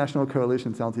an international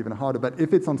coalition sounds even harder. But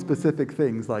if it's on specific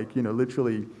things like,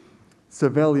 literally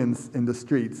surveillance in the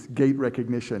streets, gait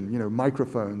recognition,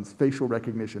 microphones, facial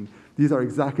recognition, these are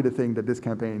exactly the thing that this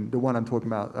campaign, the one I'm talking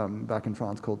about back in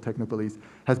France called Technopolice,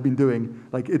 has been doing.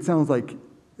 Like, it sounds like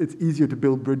it's easier to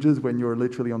build bridges when you're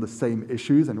literally on the same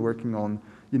issues and working on,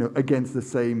 against the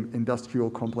same industrial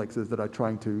complexes that are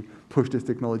trying to push this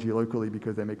technology locally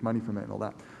because they make money from it and all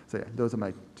that. So yeah, those are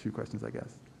my two questions, I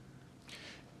guess.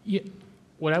 Yeah,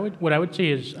 what I would say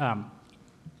is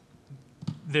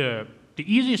the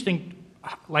easiest thing,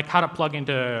 like how to plug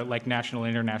into like national and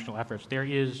international efforts. There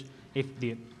is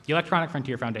the Electronic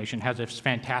Frontier Foundation has this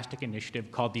fantastic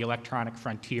initiative called the Electronic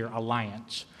Frontier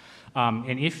Alliance,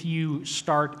 and if you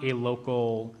start a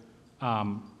local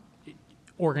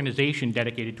organization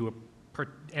dedicated to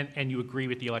and you agree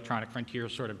with the Electronic Frontier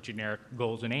sort of generic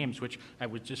goals and aims, which I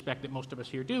would suspect that most of us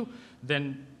here do,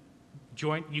 then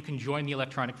you can join the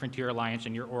Electronic Frontier Alliance,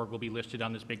 and your org will be listed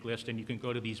on this big list, and you can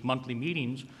go to these monthly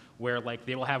meetings where like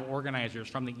they will have organizers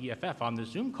from the EFF on the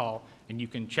Zoom call, and you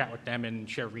can chat with them and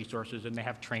share resources, and they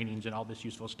have trainings and all this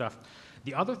useful stuff.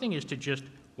 The other thing is to just,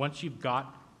 once you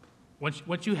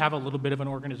have a little bit of an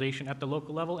organization at the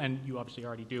local level, and you obviously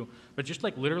already do, but just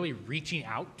like literally reaching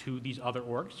out to these other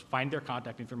orgs, find their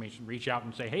contact information, reach out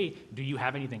and say, hey, do you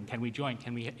have anything? Can we join?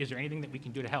 Is there anything that we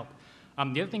can do to help?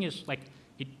 The other thing is like,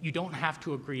 you don't have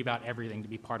to agree about everything to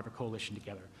be part of a coalition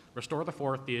together. Restore the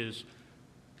Fourth is,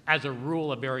 as a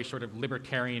rule, a very sort of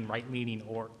libertarian, right-leaning,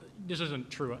 or this isn't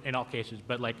true in all cases,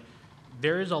 but like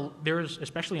there is,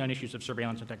 especially on issues of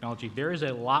surveillance and technology, there is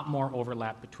a lot more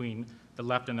overlap between the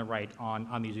left and the right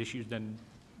on these issues than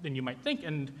you might think.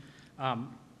 And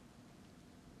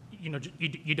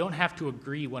you don't have to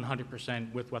agree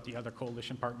 100% with what the other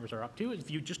coalition partners are up to. If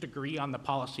you just agree on the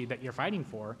policy that you're fighting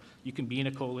for, you can be in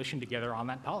a coalition together on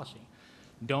that policy.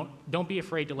 Don't be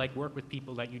afraid to like work with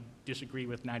people that you disagree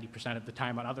with 90% of the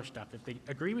time on other stuff. If they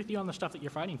agree with you on the stuff that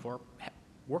you're fighting for,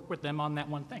 work with them on that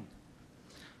one thing.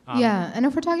 Yeah, and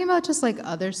if we're talking about just like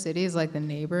other cities, like the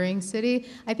neighboring city,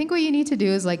 I think what you need to do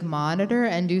is like monitor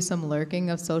and do some lurking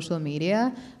of social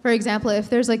media. For example, if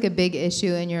there's like a big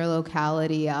issue in your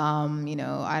locality, I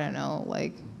don't know,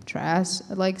 like trash,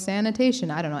 like sanitation,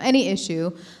 I don't know, any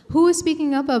issue, who is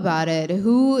speaking up about it?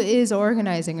 Who is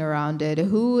organizing around it?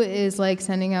 Who is like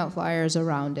sending out flyers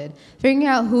around it? Figuring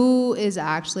out who is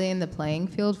actually in the playing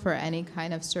field for any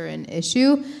kind of certain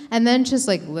issue, and then just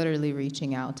like literally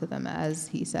reaching out to them, as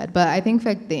he said. But I think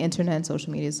like the internet and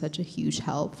social media is such a huge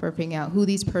help for figuring out who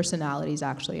these personalities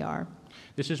actually are.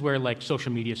 This is where like social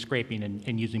media scraping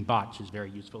and using bots is very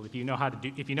useful. If you know how to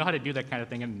do that kind of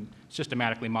thing and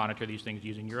systematically monitor these things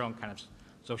using your own kind of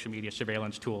social media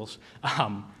surveillance tools,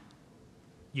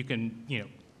 you can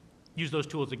use those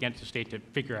tools against the state to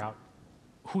figure out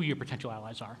who your potential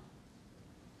allies are.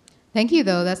 Thank you,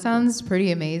 though. That sounds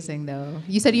pretty amazing, though.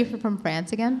 You said you're from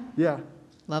France again? Yeah.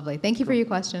 Lovely. Thank you for your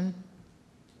question.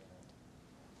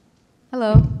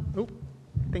 Hello. Oh,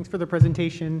 thanks for the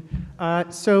presentation.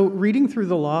 So reading through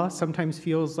the law sometimes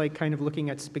feels like kind of looking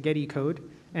at spaghetti code.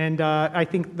 And I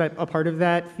think that a part of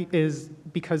that is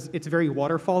because it's very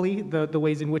waterfall-y, the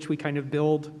ways in which we kind of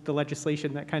build the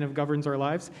legislation that kind of governs our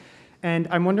lives. And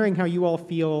I'm wondering how you all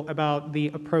feel about the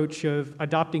approach of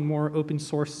adopting more open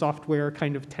source software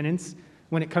kind of tenets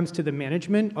when it comes to the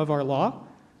management of our law.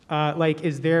 Like,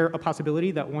 is there a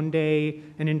possibility that one day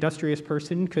an industrious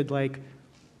person could like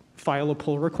file a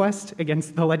pull request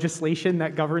against the legislation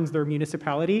that governs their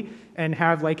municipality and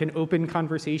have like an open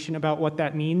conversation about what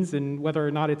that means and whether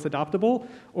or not it's adoptable?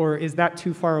 Or is that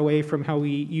too far away from how we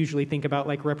usually think about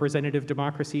like representative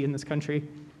democracy in this country?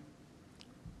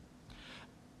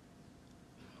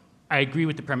 I agree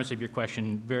with the premise of your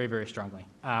question very, very strongly.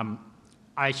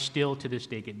 I still to this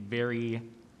day get very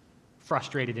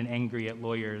frustrated and angry at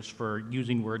lawyers for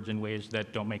using words in ways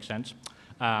that don't make sense.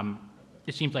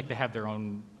 It seems like they have their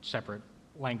own separate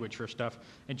language for stuff.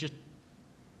 It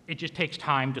just takes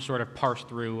time to sort of parse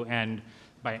through, and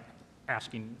by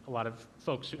asking a lot of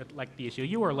folks at like the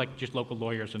ACLU or like just local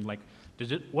lawyers and like,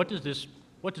 what does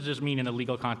this mean in a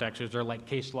legal context? Is there like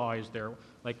case law? Is there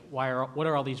like what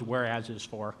are all these whereases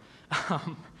for?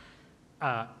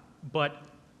 But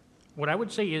what I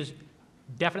would say is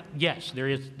yes, there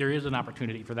is an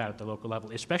opportunity for that at the local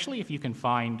level, especially if you can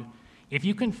find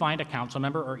a council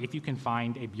member or if you can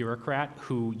find a bureaucrat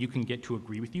who you can get to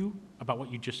agree with you about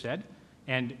what you just said,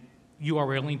 and you are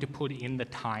willing to put in the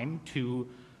time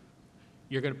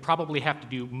you're going to probably have to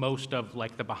do most of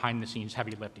like the behind the scenes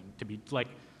heavy lifting to be like,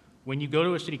 when you go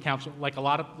to a city council, like a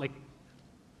lot of like,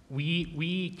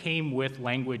 we came with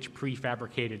language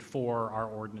prefabricated for our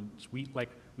ordinance.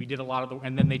 we did a lot of the,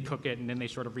 and then they took it and then they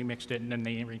sort of remixed it and then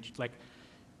they reached, like,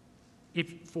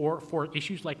 if for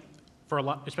issues like, for a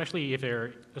lot, especially if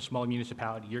they're a small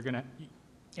municipality, you're gonna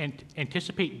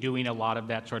anticipate doing a lot of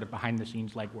that sort of behind the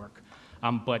scenes legwork.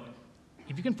 But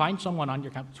if you can find someone on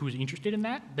your campus who's interested in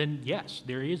that, then yes,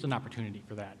 there is an opportunity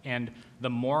for that. And the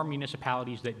more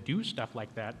municipalities that do stuff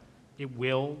like that, it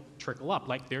will trickle up.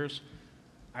 Like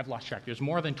I've lost track, there's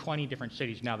more than 20 different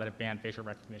cities now that have banned facial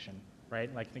recognition,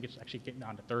 right? Like I think it's actually getting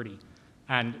down to 30.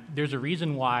 And there's a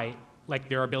reason why, like,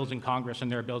 there are bills in Congress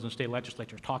and there are bills in state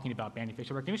legislatures talking about banning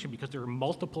facial recognition, because there are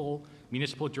multiple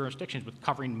municipal jurisdictions with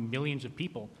covering millions of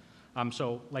people.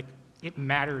 So like, it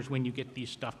matters when you get these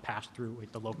stuff passed through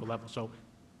at the local level. So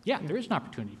yeah, there is an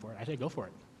opportunity for it. I say go for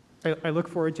it. I look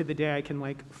forward to the day I can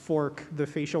like fork the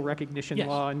facial recognition Yes.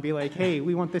 law and be like, hey,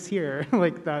 we want this here,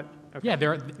 like that. Okay. Yeah,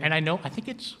 there are, and I think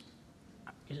it's,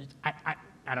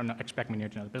 I don't know, expect me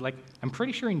to know, but like, I'm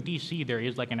pretty sure in DC there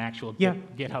is like an actual Yeah.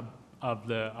 GitHub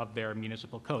of their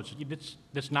municipal codes.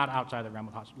 That's not outside the realm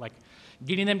of possible. Like,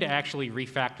 getting them to actually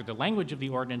refactor the language of the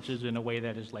ordinances in a way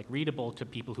that is like readable to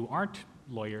people who aren't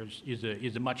lawyers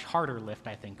is a much harder lift,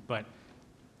 I think, but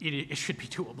it should be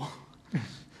doable.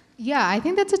 Yeah, I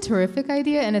think that's a terrific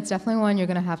idea, and it's definitely one you're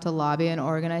going to have to lobby and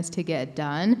organize to get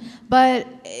done. But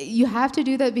you have to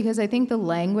do that because I think the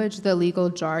language, the legal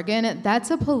jargon,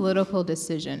 that's a political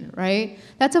decision, right?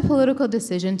 That's a political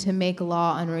decision to make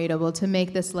law unreadable, to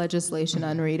make this legislation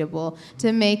unreadable,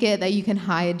 to make it that you can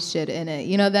hide shit in it.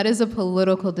 You know, that is a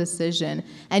political decision,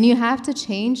 and you have to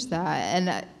change that.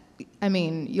 And I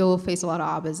mean, you'll face a lot of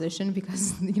opposition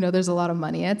because, you know, there's a lot of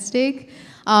money at stake.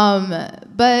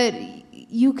 But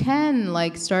you can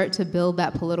like start to build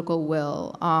that political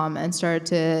will and start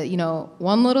to, you know,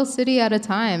 one little city at a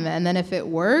time. And then if it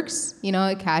works, you know,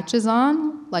 it catches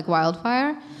on like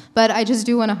wildfire. But I just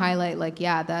do want to highlight, like,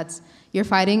 yeah, you're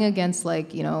fighting against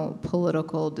like, you know,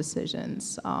 political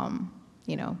decisions,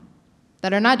 you know,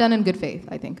 that are not done in good faith,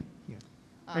 I think. Yeah.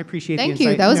 I appreciate the Thank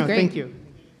insight. you. That was No, great. Thank you.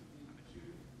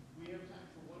 We have time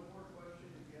for one more question.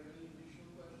 If you have any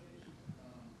additional questions,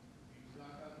 knock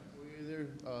out the foyer there.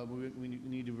 We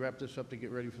need to wrap this up to get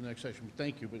ready for the next session.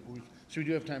 Thank you, but so we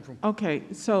do have time for. Okay,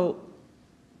 so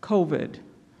COVID.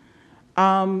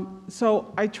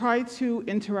 So I tried to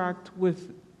interact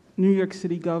with New York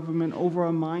City government over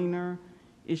a minor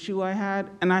issue I had,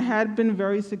 and I had been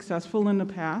very successful in the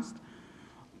past,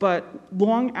 but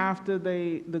long after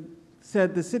they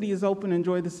said the city is open,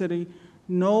 enjoy the city,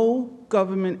 no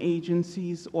government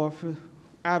agencies or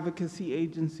advocacy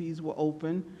agencies were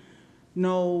open.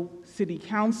 No city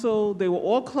council, they were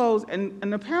all closed,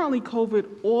 and apparently COVID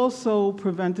also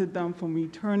prevented them from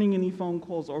returning any phone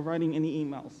calls or writing any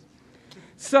emails.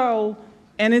 So,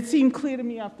 and it seemed clear to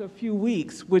me after a few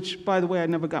weeks, which, by the way, I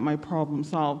never got my problem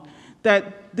solved,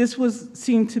 that this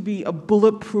seemed to be a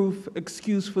bulletproof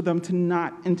excuse for them to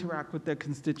not interact with their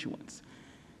constituents.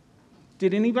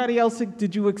 Did anybody else,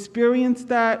 did you experience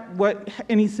that?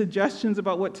 Any suggestions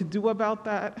about what to do about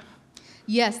that?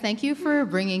 Yes, thank you for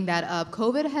bringing that up.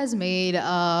 COVID has made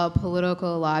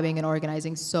political lobbying and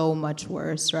organizing so much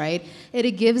worse, right?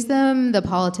 It gives them, the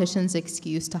politicians,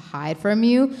 excuse to hide from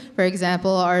you. For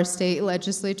example, our state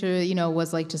legislature, you know,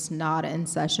 was like just not in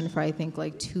session for I think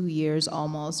like 2 years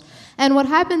almost. And what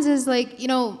happens is like, you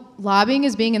know, lobbying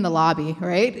is being in the lobby,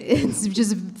 right? It's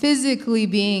just physically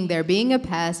being there, being a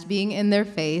pest, being in their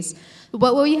face.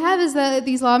 But what we have is that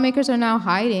these lawmakers are now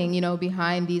hiding, you know,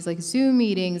 behind these like Zoom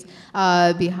meetings,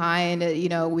 behind, you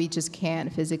know, we just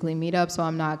can't physically meet up, so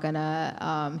I'm not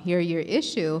gonna hear your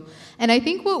issue. And I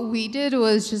think what we did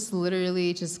was just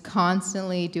literally just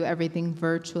constantly do everything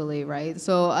virtually, right?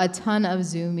 So a ton of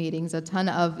Zoom meetings, a ton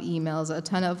of emails, a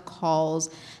ton of calls,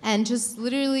 and just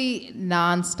literally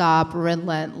nonstop,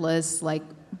 relentless, like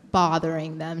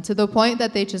bothering them to the point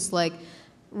that they just like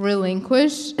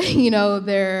relinquish, you know,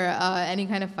 their any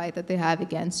kind of fight that they have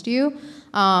against you.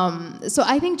 So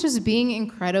I think just being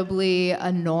incredibly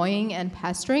annoying and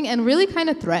pestering and really kind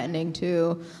of threatening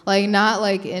too, like not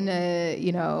like in a,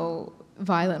 you know,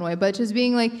 violent way, but just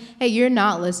being like, hey, you're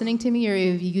not listening to me, you're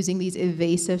using these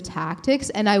evasive tactics,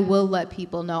 and I will let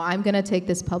people know, I'm gonna take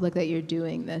this public that you're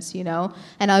doing this, you know,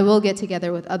 and I will get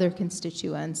together with other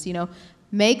constituents, you know,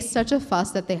 make such a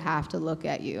fuss that they have to look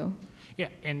at you. Yeah,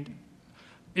 and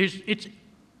it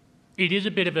is a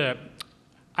bit of a,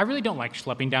 I really don't like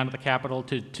schlepping down to the Capitol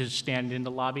to stand in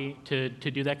the lobby to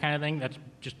do that kind of thing. That's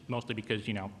just mostly because,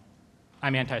 you know,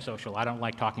 I'm antisocial. I don't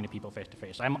like talking to people face to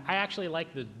face. I actually like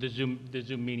the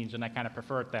Zoom meetings, and I kind of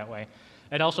prefer it that way.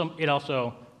 It also,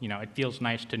 you know, it feels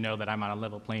nice to know that I'm on a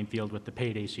level playing field with the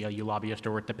paid ACLU lobbyist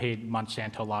or with the paid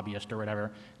Monsanto lobbyist or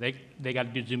whatever. They got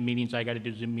to do Zoom meetings. I got to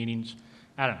do Zoom meetings.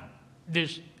 I don't know.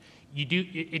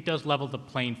 It does level the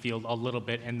playing field a little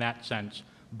bit in that sense,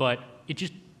 but it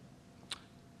just,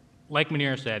 like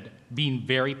Munir said, being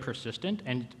very persistent,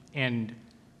 and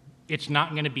it's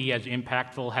not going to be as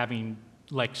impactful having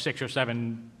like 6 or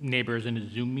 7 neighbors in a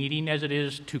Zoom meeting as it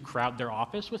is to crowd their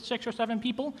office with 6 or 7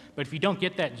 people. But if you don't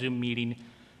get that Zoom meeting,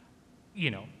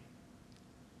 you know,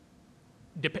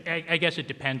 I guess it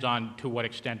depends on to what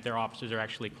extent their offices are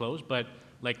actually closed, but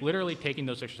like literally taking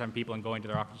those 6 or 7 people and going to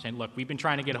their office and saying, look, we've been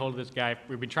trying to get a hold of this guy,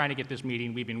 we've been trying to get this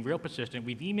meeting, we've been real persistent,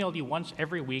 we've emailed you once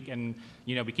every week, and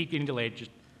you know, we keep getting delayed,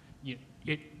 just,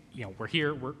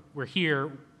 we're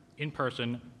here in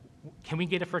person, can we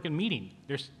get a frickin' meeting?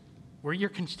 We're your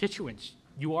constituents.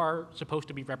 You are supposed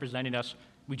to be representing us.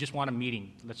 We just want a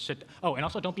meeting. Let's sit. Oh, and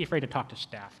also don't be afraid to talk to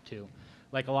staff too.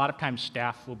 Like a lot of times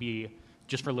staff will be,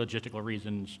 just for logistical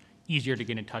reasons, easier to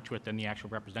get in touch with than the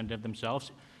actual representative themselves.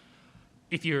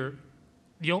 If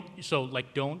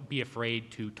don't be afraid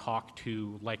to talk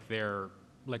to like their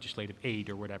legislative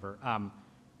aide or whatever.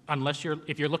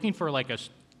 If you're looking for like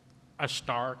a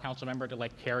star council member to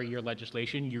like carry your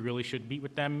legislation, you really should meet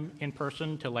with them in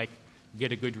person to like get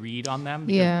a good read on them.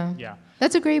 Yeah. Yeah.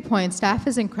 That's a great point. Staff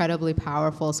is incredibly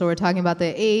powerful. So we're talking about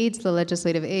the aides, the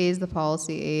legislative aides, the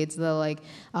policy aides, the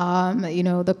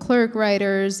the clerk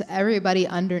writers, everybody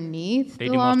underneath the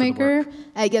lawmaker.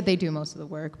 Yeah, they do most of the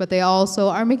work, but they also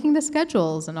are making the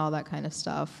schedules and all that kind of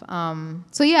stuff.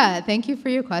 So yeah, thank you for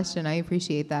your question. I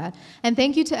appreciate that. And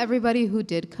thank you to everybody who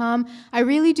did come. I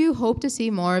really do hope to see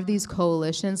more of these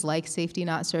coalitions like Safety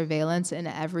Not Surveillance in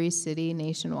every city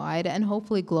nationwide and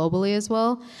hopefully globally as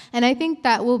well. And I think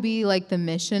that will be like the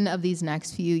mission of these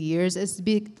next few years is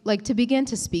to begin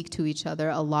to speak to each other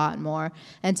a lot more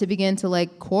and to begin to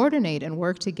like coordinate and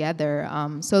work together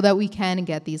so that we can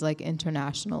get these like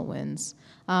international wins.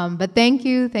 But thank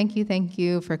you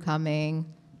for coming.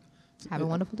 Have a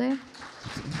wonderful day.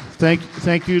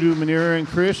 Thank you to Munira and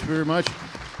Chris very much.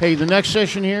 Hey, the next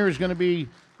session here is going to be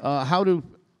how to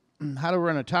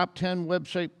run a top 10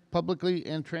 website publicly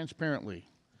and transparently.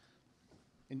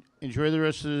 Enjoy the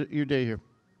rest of your day here.